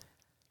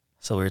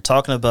So we were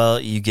talking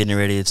about you getting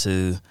ready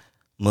to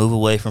move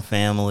away from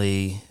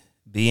family,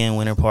 be in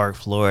Winter Park,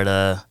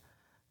 Florida.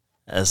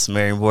 As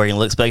Mary Morgan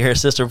looks back at her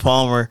sister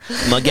Palmer.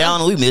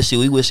 McGowan, we miss you.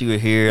 We wish you were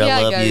here. Yeah,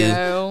 I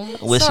love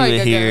you. Wish Sorry, you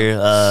were Go-Go.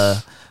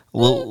 here.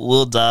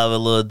 We'll dive a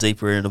little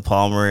deeper into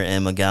Palmer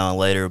and McGowan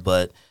later.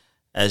 But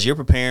as you're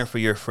preparing for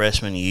your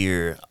freshman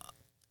year,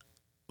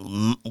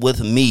 with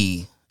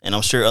me, and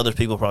I'm sure other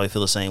people probably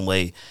feel the same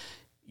way,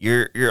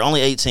 you're only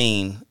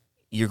 18.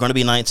 You're going to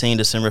be 19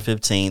 December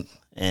 15th.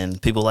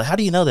 And people are like, how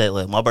do you know that?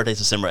 Like, my birthday's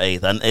December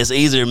 8th. It's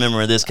easy to remember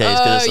in this case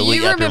because it's a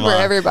week after mine. You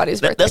remember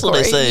everybody's birthday. That's what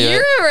they say. You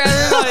right?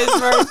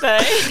 remember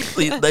everybody's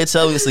birthday. They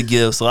tell me it's a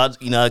gift, so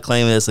I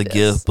claim it as a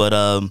gift.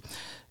 But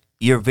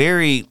you're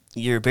very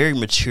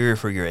mature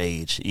for your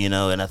age,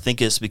 and I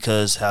think it's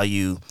because how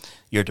your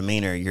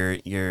demeanor,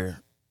 your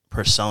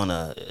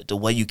persona, the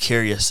way you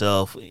carry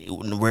yourself,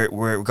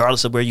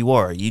 regardless of where you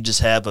are, you just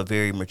have a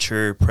very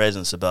mature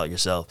presence about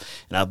yourself.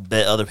 And I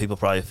bet other people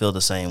probably feel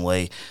the same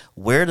way.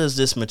 Where does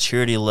this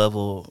maturity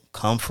level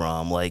come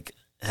from? Like,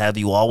 have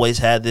you always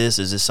had this?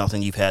 Is this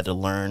something you've had to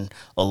learn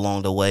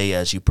along the way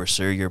as you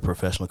pursue your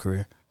professional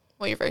career?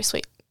 Well, you're very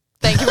sweet.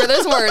 Thank you for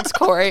those words,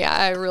 Corey.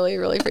 I really,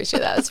 really appreciate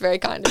that. It's very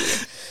kind of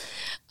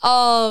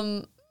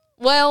you.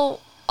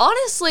 Well,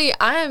 honestly,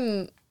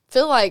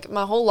 feel like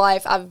my whole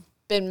life I've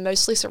been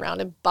mostly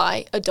surrounded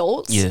by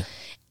adults. Yeah.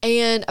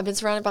 And I've been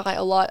surrounded by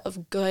a lot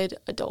of good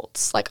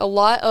adults. Like a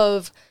lot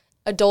of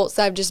adults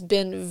that have just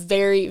been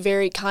very,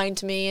 very kind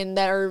to me and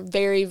that are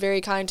very, very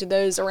kind to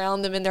those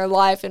around them in their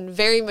life and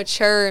very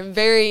mature and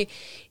very,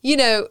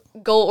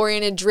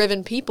 goal-oriented,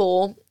 driven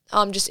people,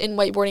 just in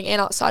wakeboarding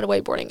and outside of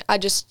wakeboarding. I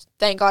just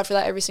thank God for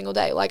that every single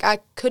day. Like, I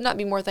could not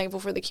be more thankful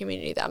for the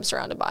community that I'm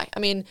surrounded by.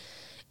 I mean,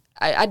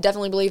 I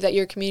definitely believe that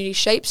your community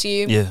shapes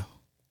you. Yeah.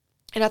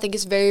 And I think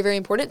it's very, very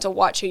important to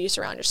watch who you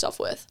surround yourself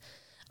with.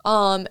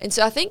 And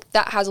so I think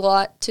that has a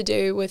lot to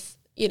do with,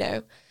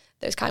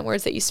 those kind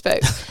words that you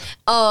spoke.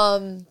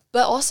 But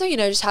also,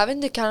 just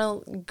having to kind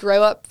of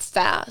grow up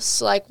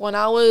fast. Like when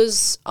I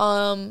was,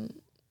 12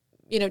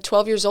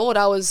 years old,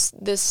 I was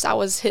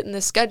hitting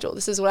this schedule.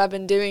 This is what I've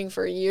been doing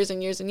for years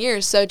and years and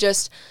years. So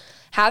just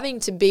having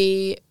to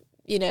be,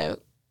 and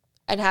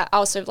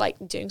also like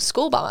doing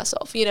school by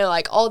myself,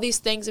 like all these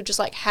things of just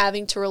like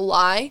having to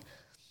rely,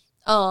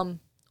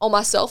 on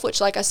myself,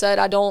 which, like I said,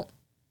 I don't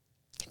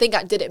think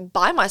I did it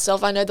by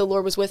myself. I know the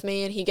Lord was with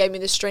me and he gave me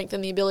the strength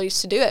and the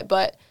abilities to do it,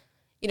 but,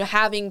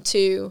 having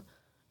to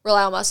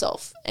rely on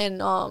myself and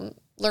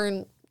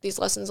learn these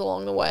lessons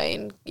along the way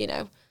and,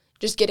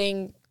 just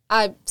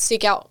I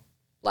seek out,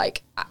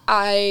 like,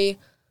 I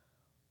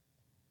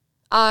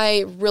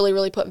really,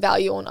 really put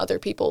value on other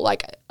people.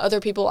 Like, other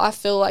people, I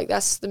feel like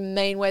that's the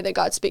main way that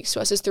God speaks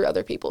to us is through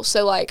other people.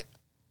 So, like,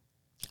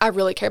 I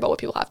really care about what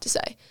people have to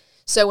say.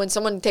 So when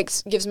someone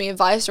gives me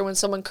advice or when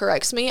someone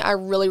corrects me, I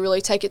really,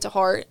 really take it to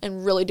heart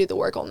and really do the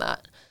work on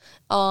that.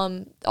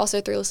 Also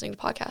through listening to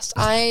podcasts.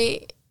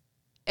 I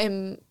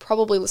am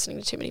probably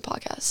listening to too many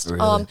podcasts.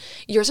 Really?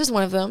 Yours is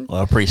one of them. Well,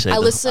 I appreciate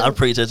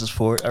the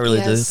support. I really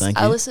do. Thank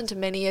you. I listen to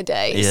many a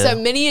day. Yeah. So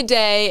many a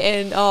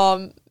day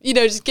and,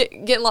 just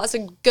getting lots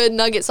of good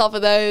nuggets off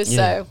of those.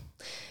 Yeah. So,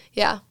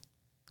 yeah.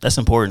 That's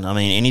important. I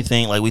mean,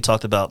 anything, like we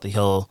talked about the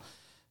whole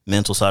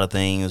mental side of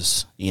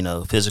things,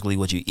 physically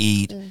what you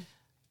eat.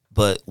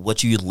 But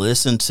what you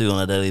listen to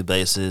on a daily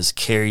basis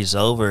carries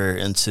over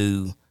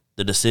into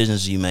the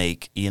decisions you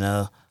make,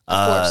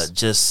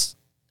 just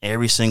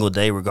every single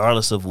day,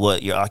 regardless of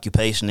what your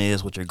occupation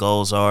is, what your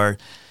goals are.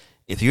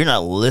 If you're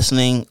not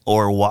listening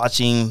or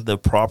watching the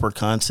proper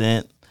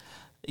content,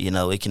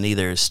 it can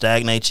either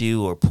stagnate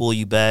you or pull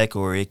you back,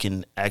 or it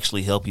can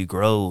actually help you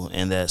grow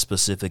in that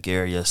specific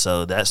area.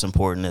 So that's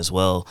important as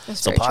well.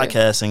 So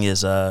podcasting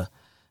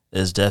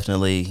is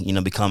definitely,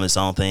 become its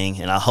own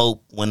thing. And I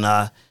hope when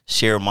I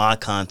share my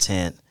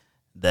content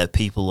that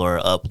people are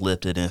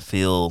uplifted and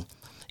feel,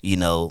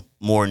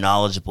 more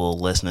knowledgeable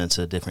listening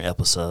to different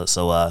episodes.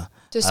 So I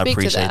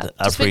appreciate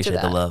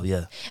the love.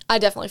 Yeah. I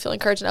definitely feel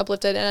encouraged and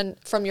uplifted and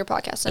from your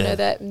podcast. I know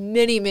that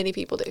many, many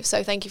people do.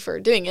 So thank you for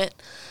doing it.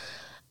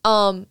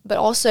 But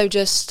also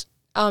just,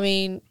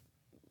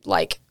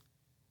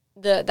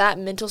 that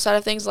mental side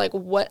of things, like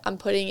what I'm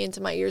putting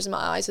into my ears and my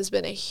eyes has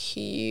been a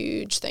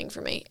huge thing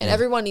for me. And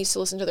everyone needs to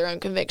listen to their own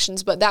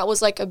convictions, but that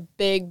was like a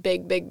big,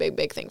 big, big, big,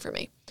 big thing for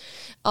me.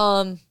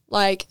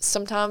 Like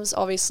sometimes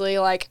obviously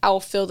like I'll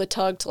feel the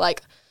tug to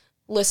like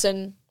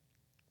listen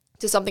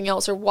to something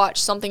else or watch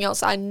something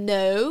else I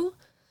know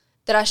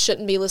that I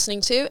shouldn't be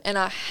listening to. And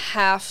I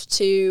have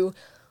to,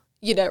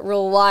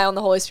 rely on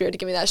the Holy Spirit to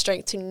give me that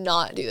strength to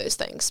not do those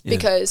things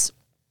because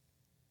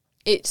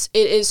it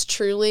is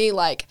truly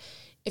like,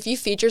 if you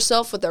feed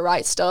yourself with the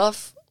right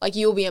stuff, like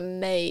you'll be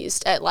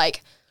amazed at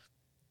like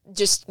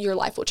just your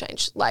life will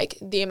change. Like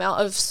the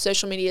amount of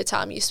social media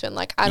time you spend.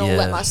 Like I don't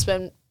let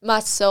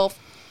myself.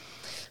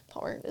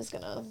 Palmer is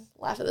gonna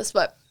laugh at this,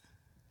 but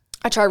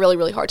I try really,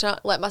 really hard to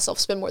not let myself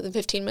spend more than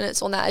 15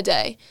 minutes on that a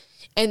day.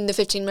 And the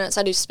 15 minutes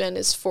I do spend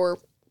is for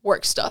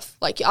work stuff.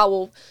 Like I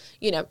will,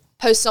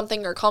 post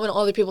something or comment on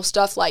other people's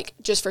stuff, like,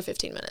 just for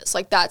 15 minutes.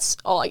 Like, that's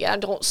all I get. I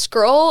don't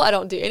scroll. I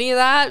don't do any of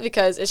that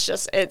because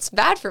it's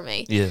bad for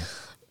me. Yeah.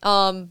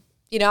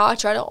 You know, I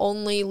try to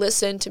only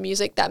listen to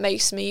music that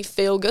makes me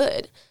feel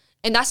good.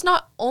 And that's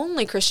not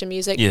only Christian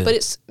music, but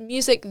it's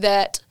music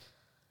that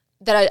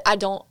I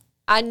don't,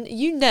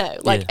 you know,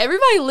 like,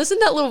 everybody listen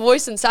to that little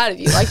voice inside of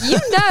you. Like, you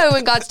know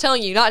when God's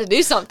telling you not to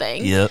do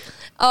something. Yep.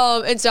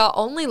 And so I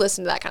only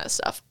listen to that kind of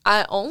stuff.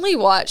 I only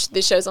watch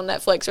the shows on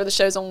Netflix or the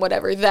shows on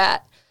whatever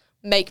that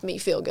make me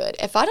feel good.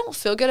 If I don't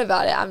feel good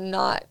about it, I'm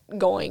not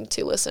going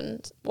to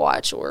listen,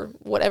 watch, or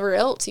whatever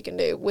else you can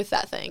do with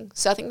that thing.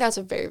 So I think that's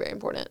very, very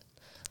important.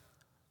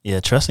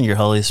 Yeah, trusting your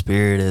Holy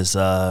Spirit is,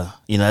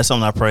 that's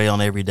something I pray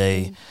on every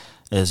day.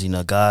 Is,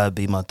 God,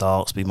 be my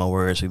thoughts, be my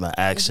words, be my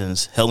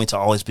actions. Help me to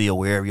always be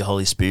aware of your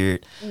Holy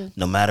Spirit,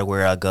 no matter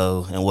where I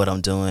go and what I'm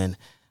doing.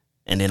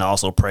 And then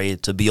also pray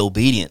to be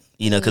obedient,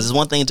 because it's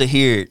one thing to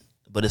hear it,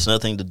 but it's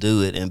another thing to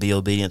do it and be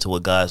obedient to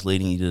what God's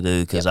leading you to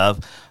do. Because I've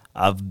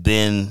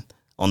been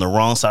on the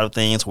wrong side of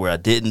things where I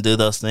didn't do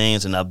those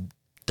things, and I've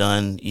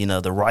done,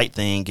 the right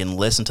thing and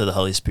listened to the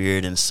Holy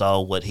Spirit and saw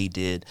what he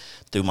did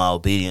through my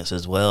obedience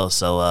as well.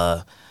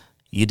 So,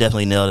 you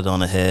definitely nailed it on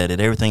the head. And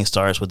everything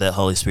starts with that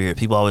Holy Spirit.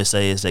 People always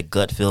say it's that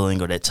gut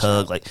feeling or that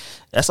tug. Like,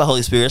 that's the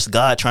Holy Spirit. It's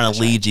God trying to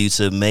lead you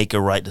to make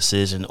a right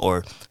decision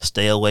or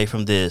stay away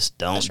from this.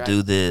 Don't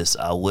do this.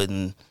 I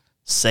wouldn't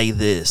say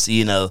this.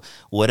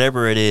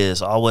 Whatever it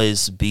is,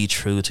 always be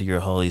true to your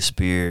Holy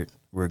Spirit,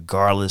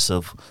 regardless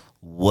of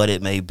what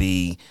it may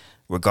be,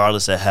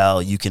 regardless of how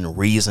you can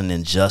reason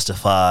and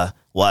justify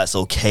why it's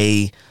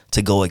okay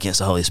to go against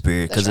the Holy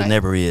Spirit, because it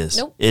never is.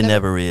 Nope, it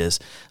never is.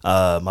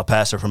 My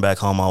pastor from back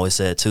home always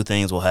said 2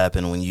 things will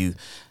happen when you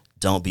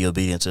don't be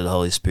obedient to the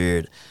Holy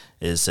Spirit.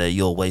 Is that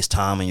you'll waste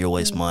time and you'll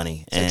waste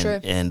money.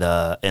 And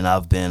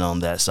I've been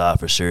on that side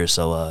for sure.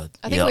 So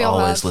I think we all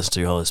always have. listen to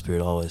your Holy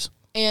Spirit, always.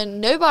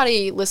 And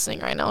nobody listening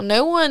right now,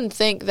 no one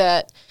think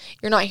that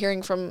you're not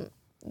hearing from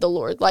the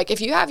Lord. Like, if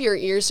you have your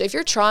ears, if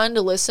you're trying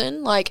to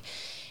listen, like,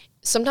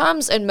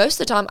 sometimes, and most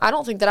of the time, I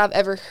don't think that I've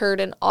ever heard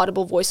an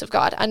audible voice of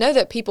God. I know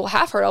that people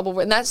have heard audible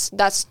voice, and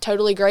that's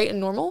totally great and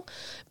normal.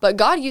 But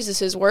God uses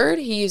his word.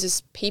 He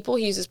uses people.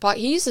 He uses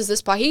he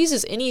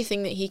uses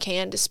anything that he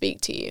can to speak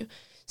to you.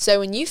 So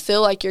when you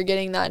feel like you're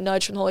getting that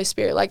nudge from the Holy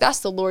Spirit, like, that's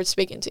the Lord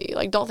speaking to you.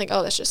 Like, don't think,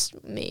 oh, that's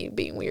just me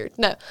being weird.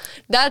 No,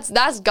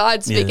 that's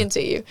God speaking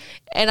to you.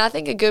 And I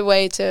think a good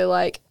way to,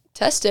 like,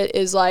 test it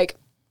is, like,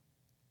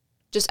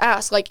 just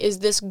ask, like, is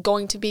this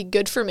going to be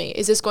good for me?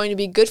 Is this going to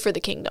be good for the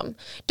kingdom?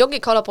 Don't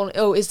get caught up on,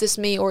 oh, is this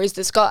me or is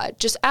this God?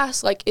 Just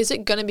ask, like, is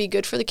it going to be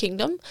good for the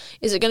kingdom?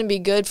 Is it going to be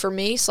good for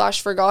me /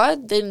 for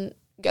God? Then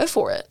go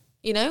for it,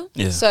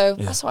 So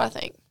that's what I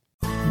think.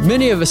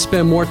 Many of us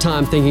spend more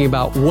time thinking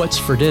about what's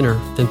for dinner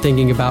than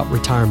thinking about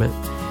retirement.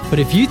 But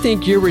if you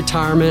think your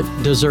retirement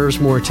deserves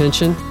more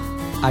attention,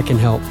 I can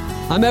help.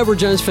 I'm Edward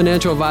Jones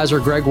Financial Advisor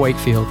Greg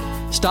Wakefield.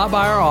 Stop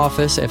by our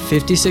office at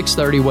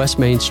 5630 West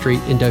Main Street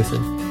in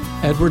Dothan.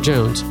 Edward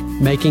Jones,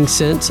 Making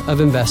Sense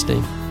of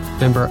Investing.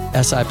 Member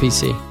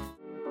SIPC.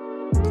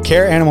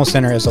 Care Animal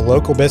Center is a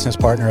local business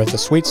partner of The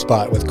Sweet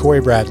Spot with Corey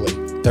Bradley.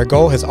 Their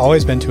goal has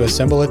always been to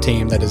assemble a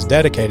team that is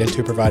dedicated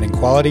to providing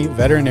quality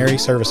veterinary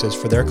services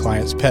for their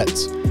clients'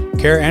 pets.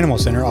 Care Animal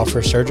Center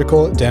offers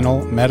surgical,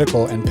 dental,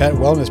 medical, and pet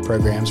wellness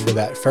programs for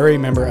that furry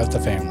member of the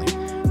family.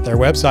 Their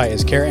website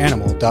is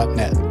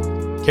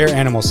careanimal.net. Care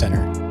Animal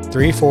Center,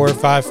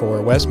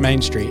 3454 West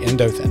Main Street in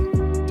Dothan.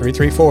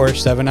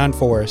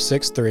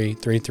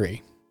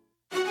 334-794-6333.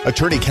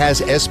 Attorney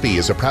Kaz Espy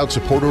is a proud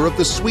supporter of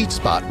The Sweet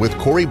Spot with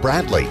Corey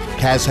Bradley.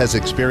 Kaz has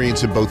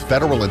experience in both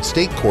federal and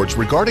state courts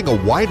regarding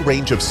a wide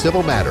range of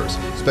civil matters.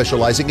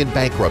 Specializing in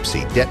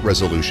bankruptcy, debt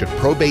resolution,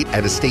 probate,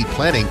 and estate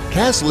planning,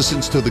 Kaz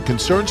listens to the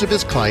concerns of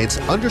his clients,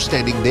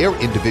 understanding their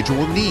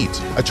individual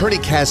needs. Attorney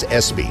Kaz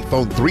Espy,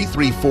 phone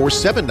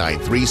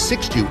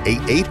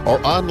 334-793-6288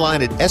 or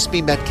online at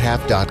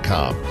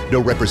espymetcalf.com.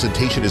 No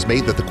representation is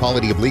made that the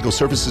quality of legal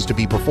services to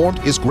be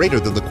performed is greater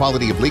than the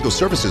quality of legal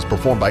services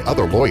performed by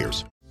other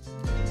lawyers.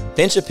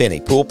 Pinch a Penny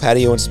Pool,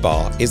 Patio, and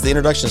Spa is the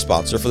introduction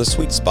sponsor for The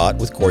Sweet Spot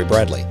with Corey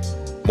Bradley.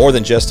 More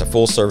than just a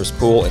full-service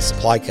pool and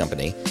supply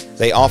company,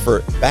 they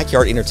offer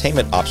backyard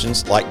entertainment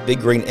options like Big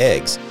Green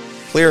Eggs,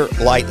 clear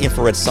light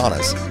infrared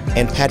saunas,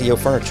 and patio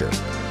furniture.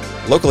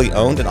 Locally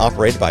owned and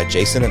operated by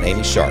Jason and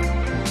Amy Sharp.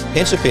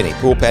 Pinch a Penny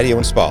Pool, Patio,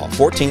 and Spa,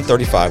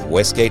 1435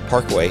 Westgate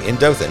Parkway in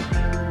Dothan,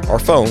 or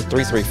phone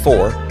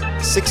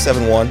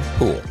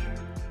 334-671-POOL.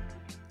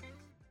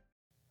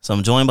 So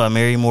I'm joined by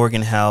Mary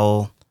Morgan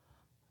Howell,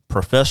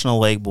 professional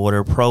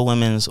wakeboarder, pro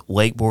women's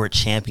wakeboard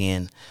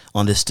champion,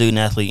 on this student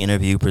athlete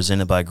interview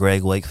presented by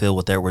Greg Wakefield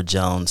with Edward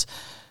Jones.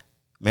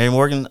 Mary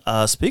Morgan,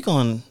 speak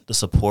on the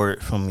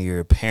support from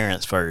your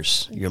parents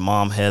first. Your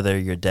mom, Heather,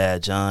 your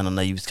dad, John. I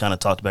know you kind of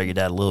talked about your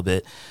dad a little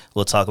bit.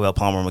 We'll talk about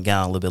Palmer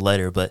McGowan a little bit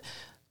later, but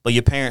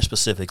your parents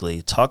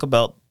specifically, talk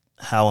about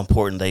how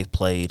important they've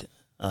played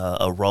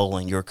a role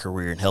in your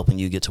career and helping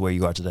you get to where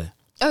you are today.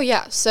 Oh,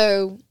 yeah.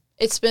 So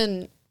it's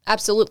been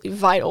absolutely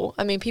vital.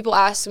 I mean, people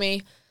ask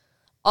me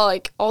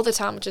like all the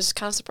time, which is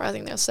kind of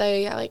surprising. They'll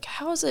say like,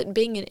 how is it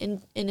being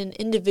in an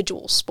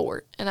individual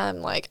sport? And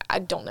I'm like, I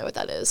don't know what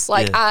that is.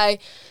 Like I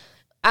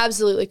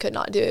absolutely could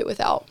not do it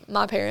without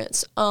my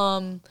parents.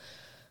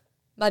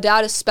 My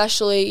dad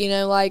especially, you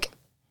know, like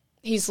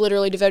he's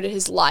literally devoted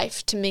his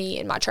life to me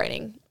and my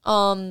training.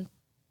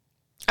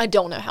 I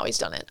don't know how he's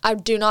done it. I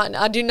do not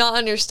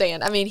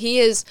understand. I mean,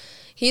 he's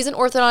an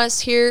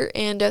orthodontist here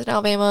in Dothan,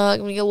 Alabama. I'm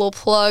going to get a little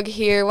plug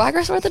here.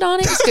 Wiregrass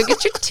Orthodontics, go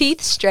get your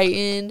teeth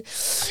straightened.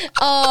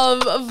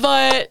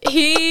 But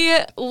he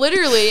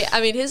literally, I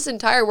mean, his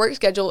entire work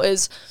schedule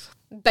is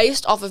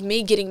based off of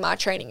me getting my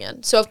training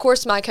in. So, of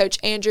course, my coach,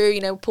 Andrew, you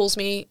know, pulls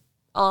me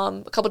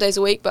a couple days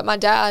a week. But my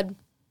dad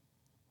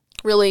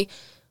really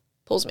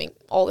pulls me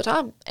all the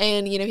time.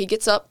 And, you know, he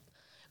gets up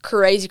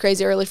crazy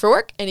early for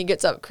work, and he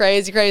gets up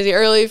crazy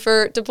early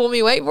to pull me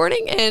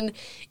wakeboarding. And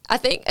I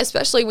think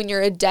especially when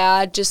you're a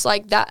dad, just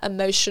like that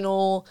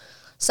emotional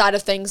side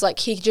of things, like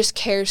he just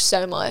cares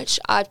so much.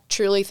 I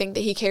truly think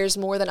that he cares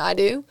more than I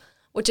do,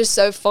 which is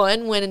so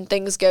fun when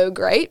things go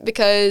great,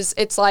 because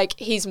it's like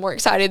he's more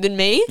excited than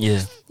me.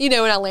 Yeah. You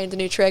know, when I land a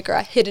new trick or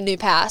I hit a new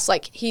pass,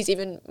 like he's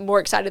even more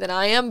excited than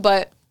I am.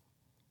 But,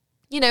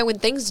 you know, when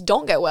things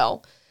don't go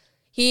well,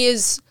 he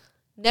is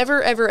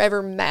never,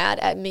 ever mad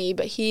at me,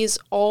 but he's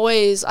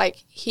always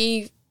like,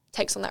 he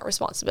takes on that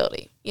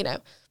responsibility, you know.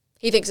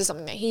 He thinks it's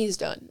something that he's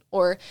done,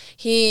 or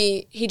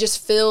he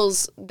just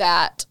feels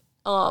that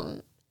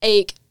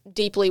ache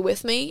deeply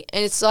with me,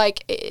 and it's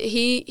like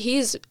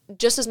he's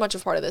just as much a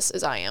part of this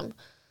as I am.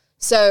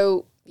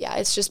 So, yeah,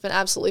 it's just been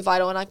absolutely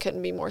vital, and I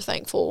couldn't be more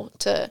thankful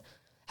to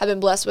have been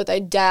blessed with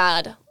a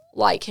dad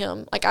like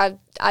him. Like,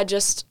 I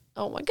just...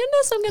 Oh my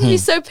goodness, I'm going to be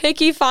so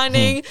picky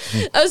finding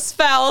a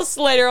spouse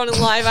later on in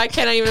life. I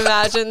cannot even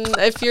imagine.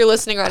 If you're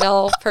listening right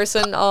now,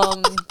 person,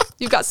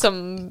 you've got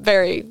some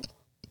very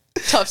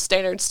tough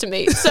standards to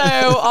meet.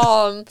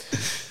 So,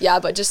 yeah,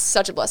 but just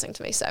such a blessing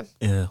to me. So,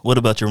 yeah. What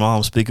about your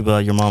mom? Speak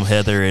about your mom,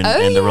 Heather,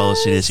 and the role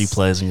she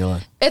plays in your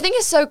life. I think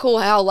it's so cool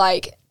how,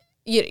 like,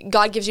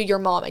 God gives you your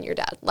mom and your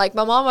dad. Like,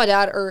 my mom and my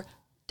dad are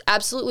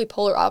absolutely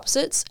polar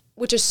opposites,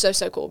 which is so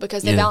cool,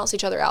 because they balance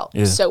each other out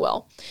so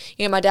well.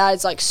 You know, my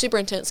dad's like super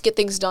intense, get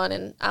things done,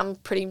 and I'm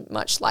pretty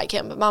much like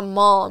him. But my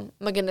mom,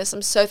 my goodness,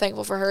 I'm so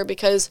thankful for her,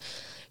 because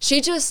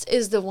she just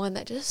is the one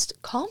that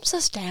just calms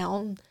us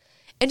down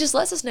and just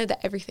lets us know that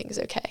everything's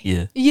okay.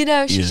 Yeah. You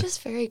know, she's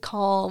just very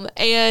calm,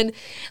 and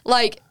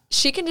like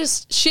she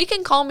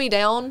can calm me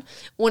down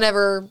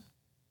whenever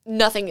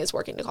nothing is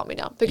working to calm me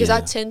down, because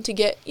I tend to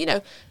get, you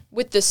know,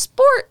 with the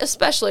sport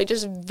especially,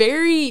 just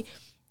very,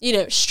 you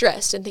know,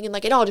 stressed and thinking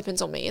like it all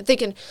depends on me, and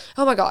thinking,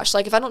 oh my gosh,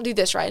 like if I don't do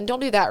this right and don't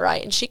do that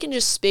right, and she can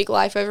just speak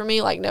life over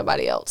me like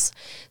nobody else.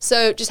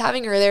 So just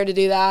having her there to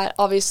do that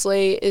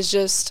obviously is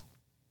just,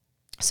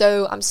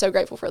 so I'm so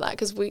grateful for that,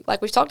 because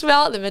we've talked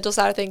about, the mental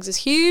side of things is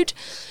huge.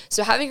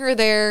 So having her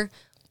there,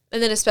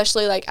 and then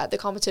especially like at the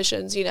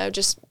competitions, you know,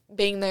 just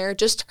being there,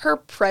 just her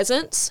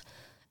presence,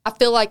 I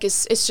feel like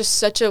it's just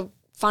such a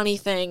funny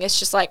thing. It's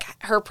just like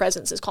her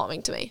presence is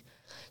calming to me.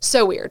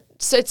 So weird.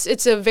 So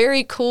it's a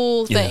very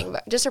cool thing,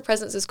 but just her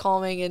presence is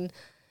calming, and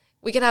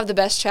we can have the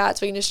best chats.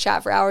 We can just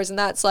chat for hours, and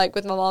that's like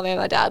with my mom and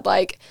my dad.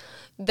 Like,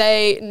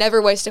 they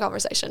never waste a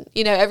conversation.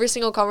 You know, every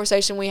single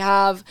conversation we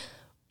have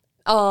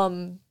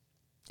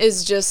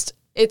is just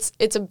it's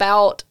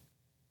about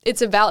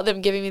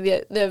them giving me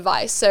the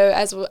advice. So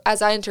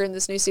as I enter in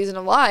this new season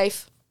of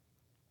life,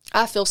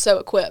 I feel so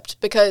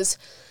equipped, because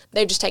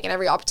they've just taken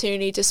every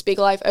opportunity to speak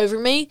life over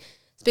me,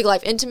 speak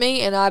life into me,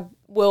 and I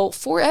will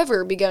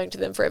forever be going to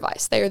them for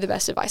advice. They are the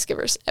best advice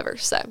givers ever.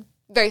 So,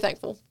 very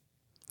thankful.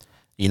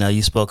 You know,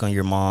 you spoke on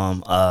your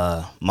mom.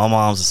 My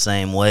mom's the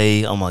same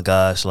way. Oh my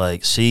gosh,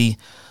 like she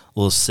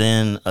will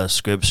send a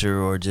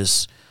scripture or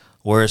just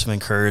words of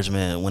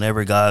encouragement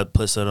whenever God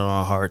puts it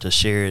on her heart to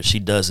share it. She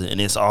does it, and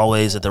it's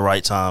always at the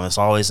right time. It's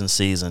always in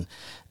season.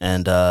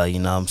 And you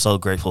know, I'm so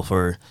grateful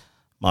for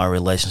my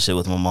relationship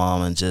with my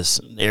mom and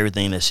just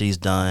everything that she's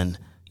done,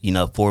 you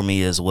know, for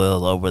me as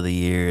well over the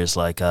years.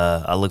 Like,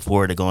 I look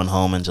forward to going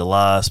home in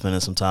July,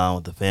 spending some time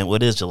with the family.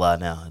 What is July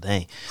now?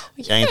 Dang.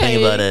 I ain't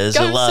thinking about it. It's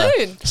July.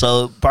 Soon.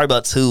 So probably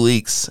about 2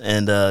 weeks,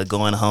 and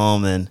going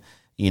home and,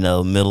 you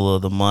know, middle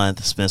of the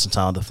month, spend some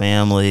time with the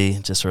family,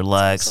 just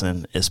relax. Awesome.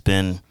 And it's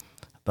been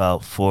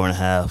about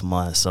 4.5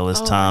 months. So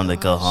it's time to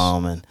go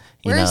home. And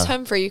where is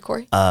home for you,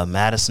 Corey?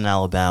 Madison,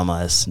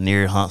 Alabama. It's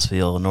near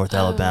Huntsville, North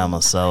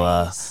Alabama.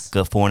 So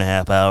good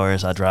 4.5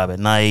 hours. I drive at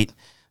night.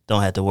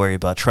 Don't have to worry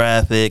about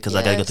traffic, because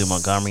I got to go through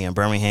Montgomery and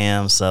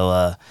Birmingham. So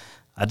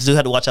I do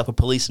have to watch out for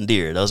police and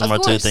deer. Those are my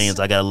two things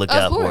I got to look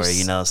out for,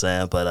 you know what I'm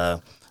saying?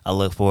 But I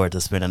look forward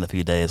to spending a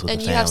few days with the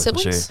family. And you have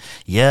siblings? For sure.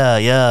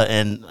 Yeah.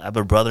 And I have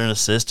a brother and a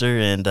sister.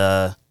 And,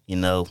 you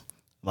know,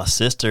 my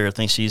sister, I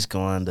think she's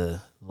going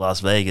to Las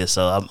Vegas.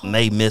 So I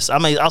may miss,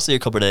 I'll see her a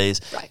couple of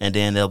days. Right. And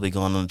then they'll be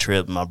going on a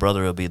trip. My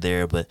brother will be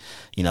there. But,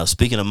 you know,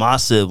 speaking of my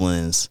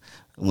siblings,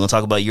 we're going to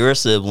talk about your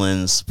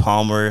siblings.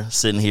 Palmer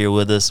sitting here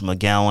with us,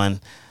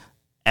 McGowan.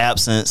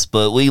 absence,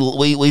 but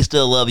we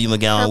still love you,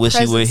 McGowan. Her Wish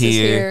you were presence is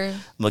here. here.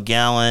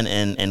 McGowan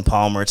and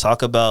Palmer,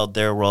 talk about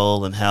their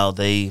role and how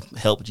they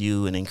helped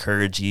you and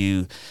encouraged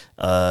you,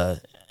 and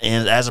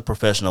as a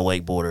professional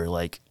wakeboarder,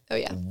 like, Oh,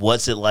 yeah.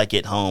 what's it like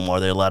at home? Are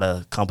there a lot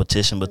of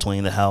competition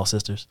between the Howell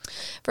sisters?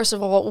 First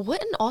of all,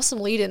 what an awesome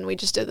lead-in we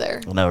just did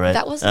there. I know, right?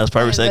 That was perfect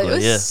planned, segue. but it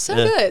was Yeah, so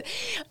yeah.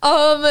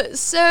 good.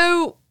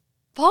 So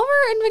Palmer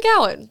and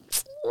McGowan.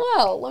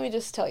 Well, let me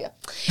just tell you,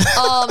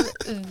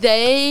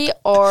 they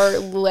are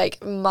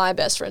like my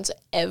best friends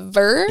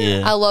ever.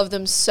 Yeah. I love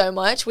them so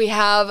much. We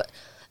have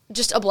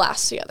just a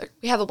blast together.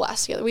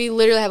 We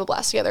literally have a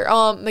blast together.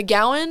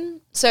 McGowan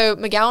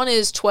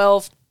is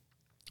 12.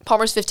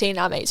 Palmer's 15,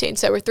 I'm 18.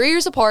 So we're 3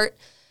 years apart.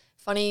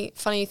 Funny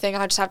thing,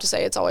 I just have to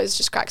say, it's always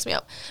just cracks me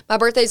up. My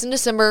birthday's in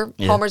December.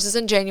 Yeah. Palmer's is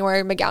in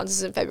January. McGowan's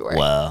is in February.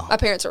 Wow. My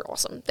parents are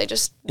awesome. They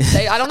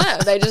I don't know.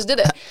 They just did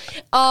it.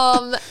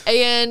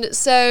 And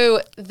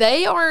so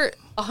they are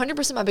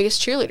 100% my biggest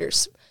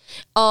cheerleaders,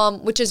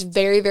 which is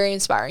very, very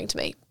inspiring to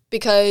me,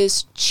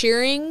 because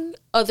cheering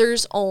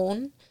others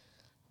on,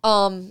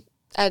 I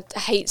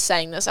hate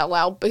saying this out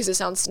loud because it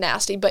sounds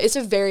nasty, but it's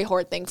a very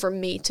hard thing for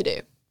me to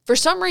do. For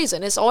some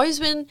reason, it's always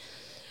been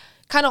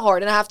kind of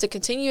hard, and I have to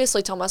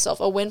continuously tell myself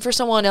a win for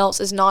someone else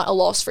is not a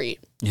loss for you.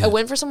 Yeah. A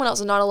win for someone else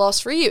is not a loss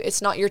for you. It's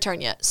not your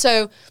turn yet.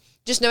 So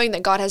just knowing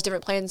that God has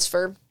different plans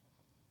for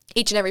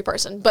each and every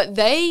person. But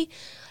they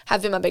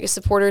have been my biggest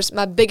supporters,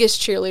 my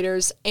biggest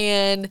cheerleaders,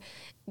 and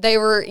they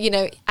were,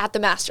 at the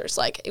Masters.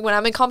 Like, when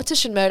I'm in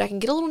competition mode, I can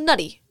get a little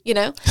nutty,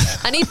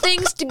 I need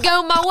things to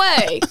go my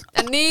way.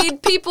 I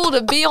need people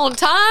to be on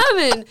time.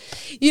 And,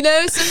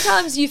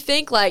 sometimes you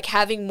think, like,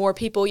 having more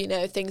people,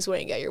 things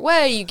wouldn't go your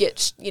way. You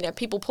get,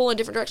 people pull in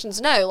different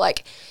directions. No,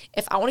 like,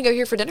 if I want to go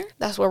here for dinner,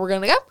 that's where we're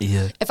going to go.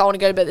 Yeah. If I want to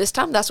go to bed this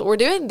time, that's what we're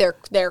doing.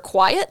 They're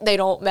quiet. They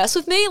don't mess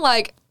with me.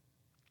 Like,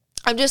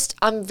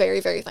 I'm very,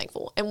 very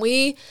thankful. And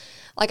we,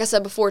 like I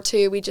said before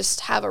too, we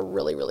just have a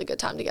really, really good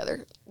time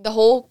together. The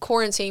whole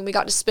quarantine, we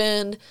got to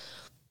spend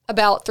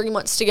about 3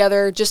 months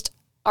together, just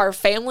our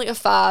family of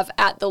 5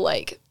 at the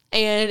lake.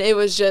 And it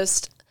was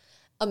just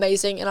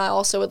amazing. And I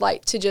also would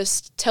like to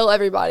just tell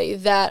everybody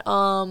that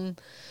Sunbum,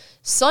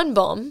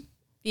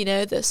 the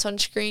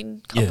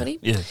sunscreen company,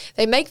 Yeah.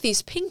 they make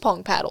these ping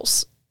pong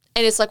paddles.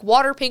 And it's like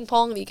water ping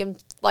pong that you can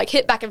like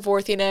hit back and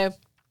forth,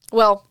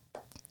 Well,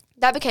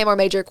 that became our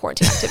major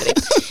quarantine activity.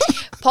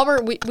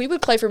 Palmer, we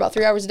would play for about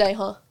 3 hours a day,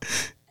 huh?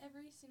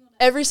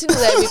 Every single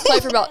day. We'd play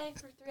for about...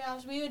 For 3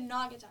 hours. We would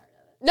not get tired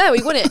of it. No,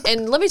 we wouldn't.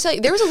 And let me tell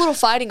you, there was a little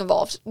fighting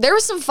involved. There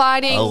was some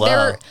fighting. Oh,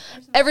 wow.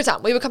 Every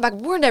time. We would come back,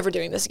 we're never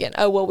doing this again.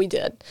 Oh, well, we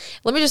did.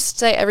 Let me just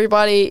say,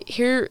 everybody,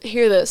 hear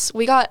this.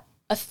 We got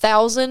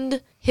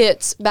 1,000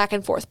 hits back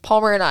and forth.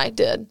 Palmer and I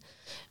did.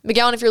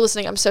 McGowan, if you're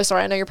listening, I'm so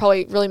sorry. I know you're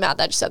probably really mad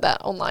that I just said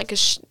that online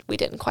because we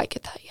didn't quite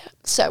get that yet.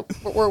 So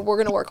we're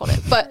going to work on it.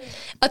 But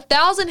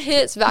 1,000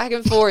 hits back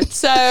and forth.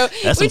 So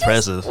That's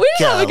impressive. We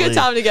just have a good Golly.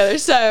 time together.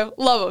 So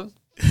love them.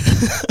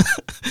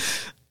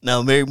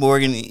 Now, Mary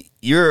Morgan,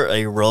 you're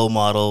a role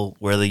model,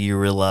 whether you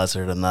realize it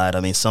or not.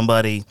 I mean,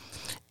 somebody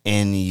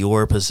in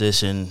your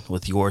position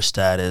with your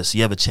status,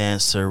 you have a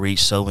chance to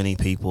reach so many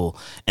people.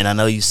 And I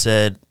know you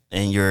said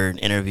in your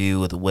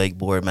interview with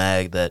Wakeboard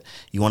Mag that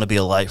you want to be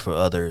a light for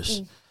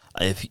others.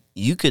 If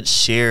you could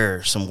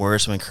share some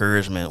words of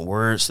encouragement,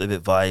 words of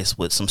advice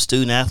with some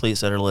student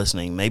athletes that are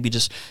listening, maybe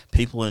just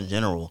people in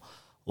general,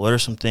 what are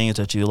some things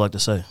that you would like to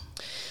say?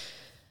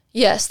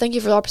 Yes, thank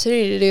you for the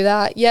opportunity to do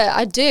that. Yeah,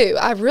 I do.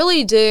 I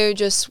really do.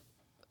 Just,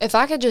 if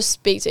I could just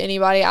speak to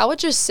anybody, I would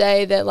just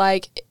say that,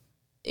 like,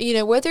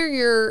 whether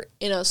you're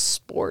in a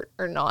sport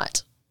or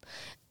not,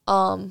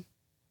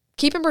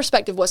 keep in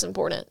perspective what's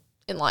important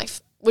in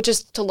life, which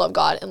is to love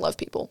God and love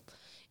people.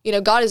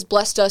 God has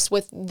blessed us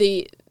with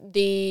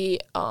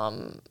the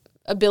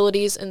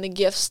abilities and the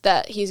gifts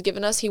that He's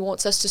given us. He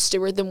wants us to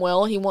steward them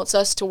well. He wants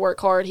us to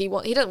work hard. He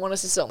doesn't want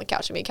us to sit on the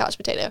couch and be a couch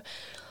potato.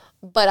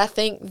 But I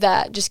think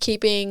that just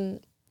keeping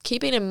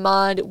in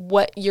mind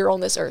what you're on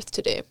this earth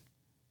to do.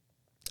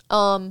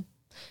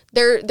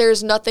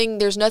 There's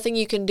nothing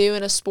you can do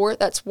in a sport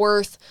that's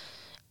worth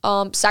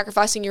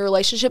sacrificing your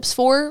relationships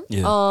for.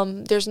 Yeah.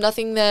 There's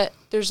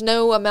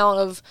no amount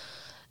of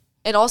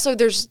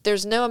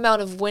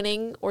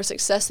winning or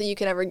success that you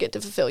can ever get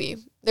to fulfill you.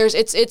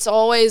 It's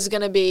always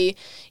going to be,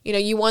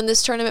 you won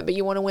this tournament, but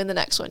you want to win the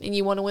next one, and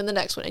you want to win the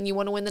next one, and you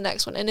want to win the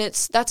next one. And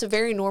that's a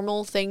very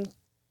normal thing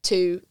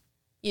to,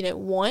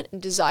 want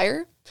and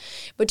desire.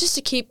 But just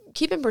to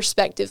keep in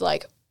perspective,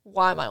 like,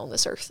 why am I on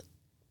this earth?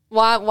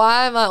 Why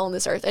am I on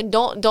this earth? And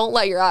don't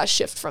let your eyes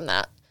shift from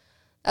that.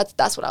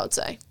 That's what I would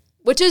say,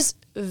 which is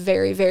a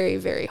very, very,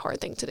 very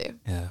hard thing to do.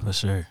 Yeah, for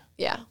sure.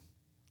 Yeah.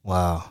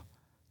 Wow.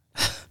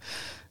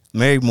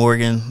 Mary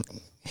Morgan,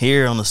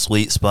 here on the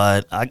Sweet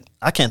Spot, I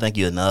can't thank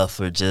you enough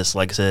for just,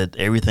 like I said,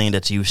 everything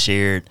that you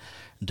shared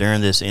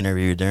during this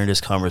interview, during this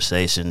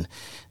conversation,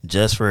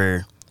 just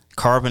for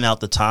carving out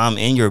the time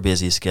in your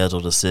busy schedule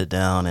to sit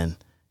down and,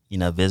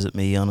 visit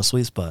me on the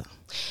Sweet Spot.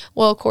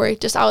 Well, Corey,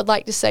 I would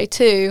like to say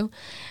too,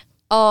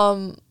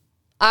 I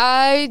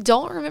I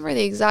don't remember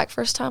the exact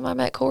first time I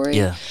met Corey.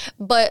 Yeah.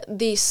 But I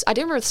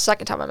do remember the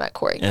second time I met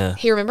Corey. Yeah.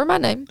 He remembered my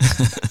name.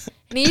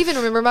 And he even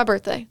remembered my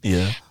birthday.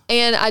 Yeah.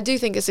 And I do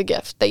think it's a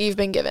gift that you've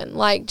been given.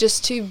 Like,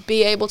 just to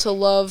be able to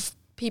love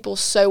people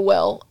so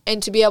well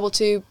and to be able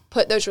to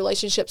put those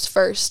relationships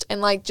first. And,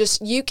 like,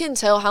 just you can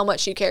tell how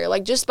much you care.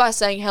 Like, just by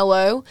saying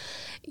hello,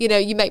 you know,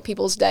 you make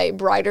people's day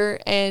brighter.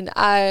 And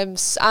I'm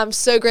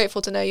so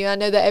grateful to know you. I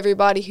know that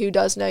everybody who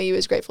does know you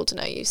is grateful to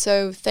know you.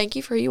 So thank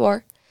you for who you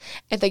are.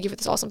 And thank you for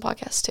this awesome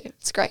podcast, too.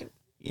 It's great.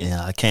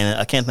 Yeah, I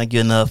can't thank you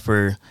enough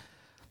for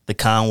the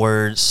kind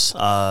words.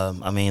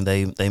 I mean,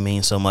 they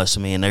mean so much to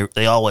me, and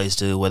they always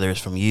do, whether it's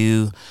from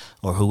you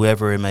or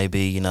whoever it may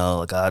be. You know,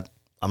 like I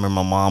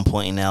remember my mom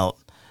pointing out,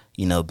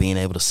 you know, being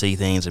able to see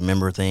things,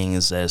 remember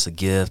things as a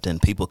gift,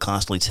 and people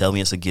constantly tell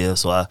me it's a gift.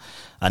 So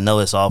I know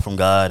it's all from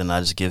God, and I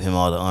just give Him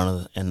all the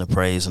honor and the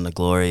praise and the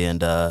glory.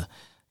 And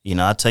you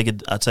know, I take it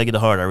to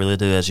heart. I really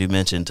do, as you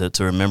mentioned,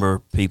 to remember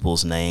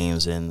people's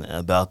names and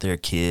about their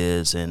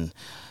kids and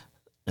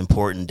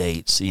important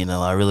dates. You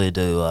know, I really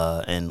do.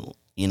 And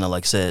you know,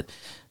 like I said,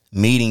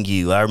 meeting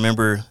you, I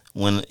remember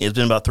when it's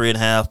been about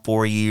 3.5,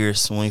 4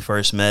 years when we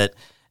first met,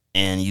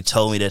 and you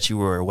told me that you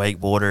were a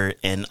wakeboarder,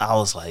 and I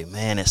was like,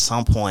 man, at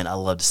some point I'd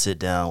love to sit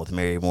down with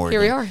Mary Morgan.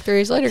 Here we are, 3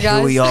 years later, guys.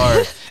 Here we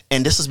are.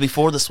 And this is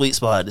before the Sweet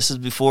Spot. This is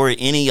before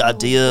any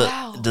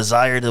idea,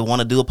 desire to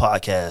want to do a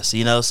podcast,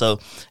 you know? So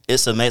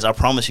it's amazing. I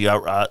promise you,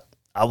 I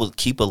would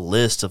keep a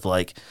list of,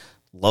 like,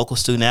 local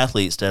student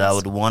athletes that I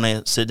would want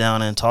to sit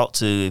down and talk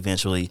to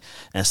eventually.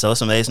 And so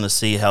it's amazing to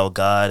see how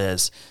God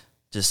has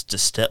just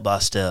step by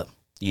step,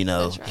 you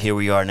know, right. Here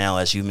we are now,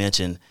 as you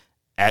mentioned,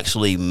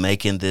 actually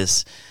making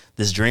this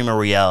dream a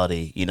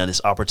reality. You know, this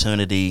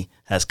opportunity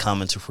has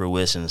come into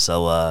fruition.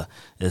 So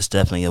it's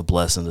definitely a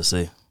blessing to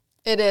see.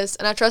 It is.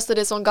 And I trust that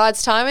it's on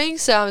God's timing.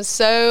 So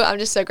I'm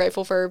just so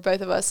grateful for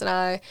both of us. And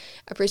I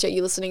appreciate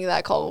you listening to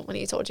that call when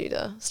He told you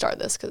to start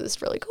this, because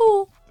it's really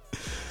cool.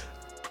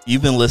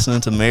 You've been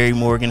listening to Mary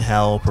Morgan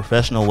Howell,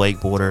 professional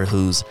wakeboarder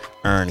who's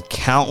earned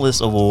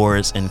countless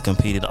awards and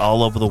competed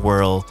all over the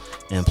world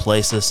in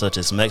places such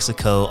as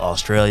Mexico,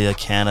 Australia,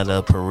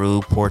 Canada,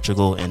 Peru,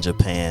 Portugal, and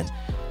Japan.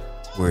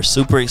 We're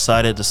super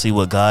excited to see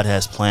what God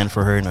has planned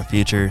for her in the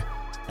future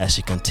as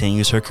she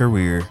continues her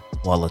career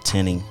while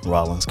attending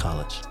Rollins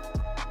College.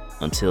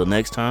 Until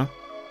next time,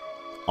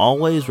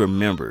 always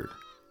remember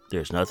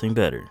there's nothing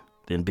better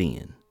than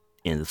being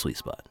in the sweet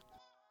spot.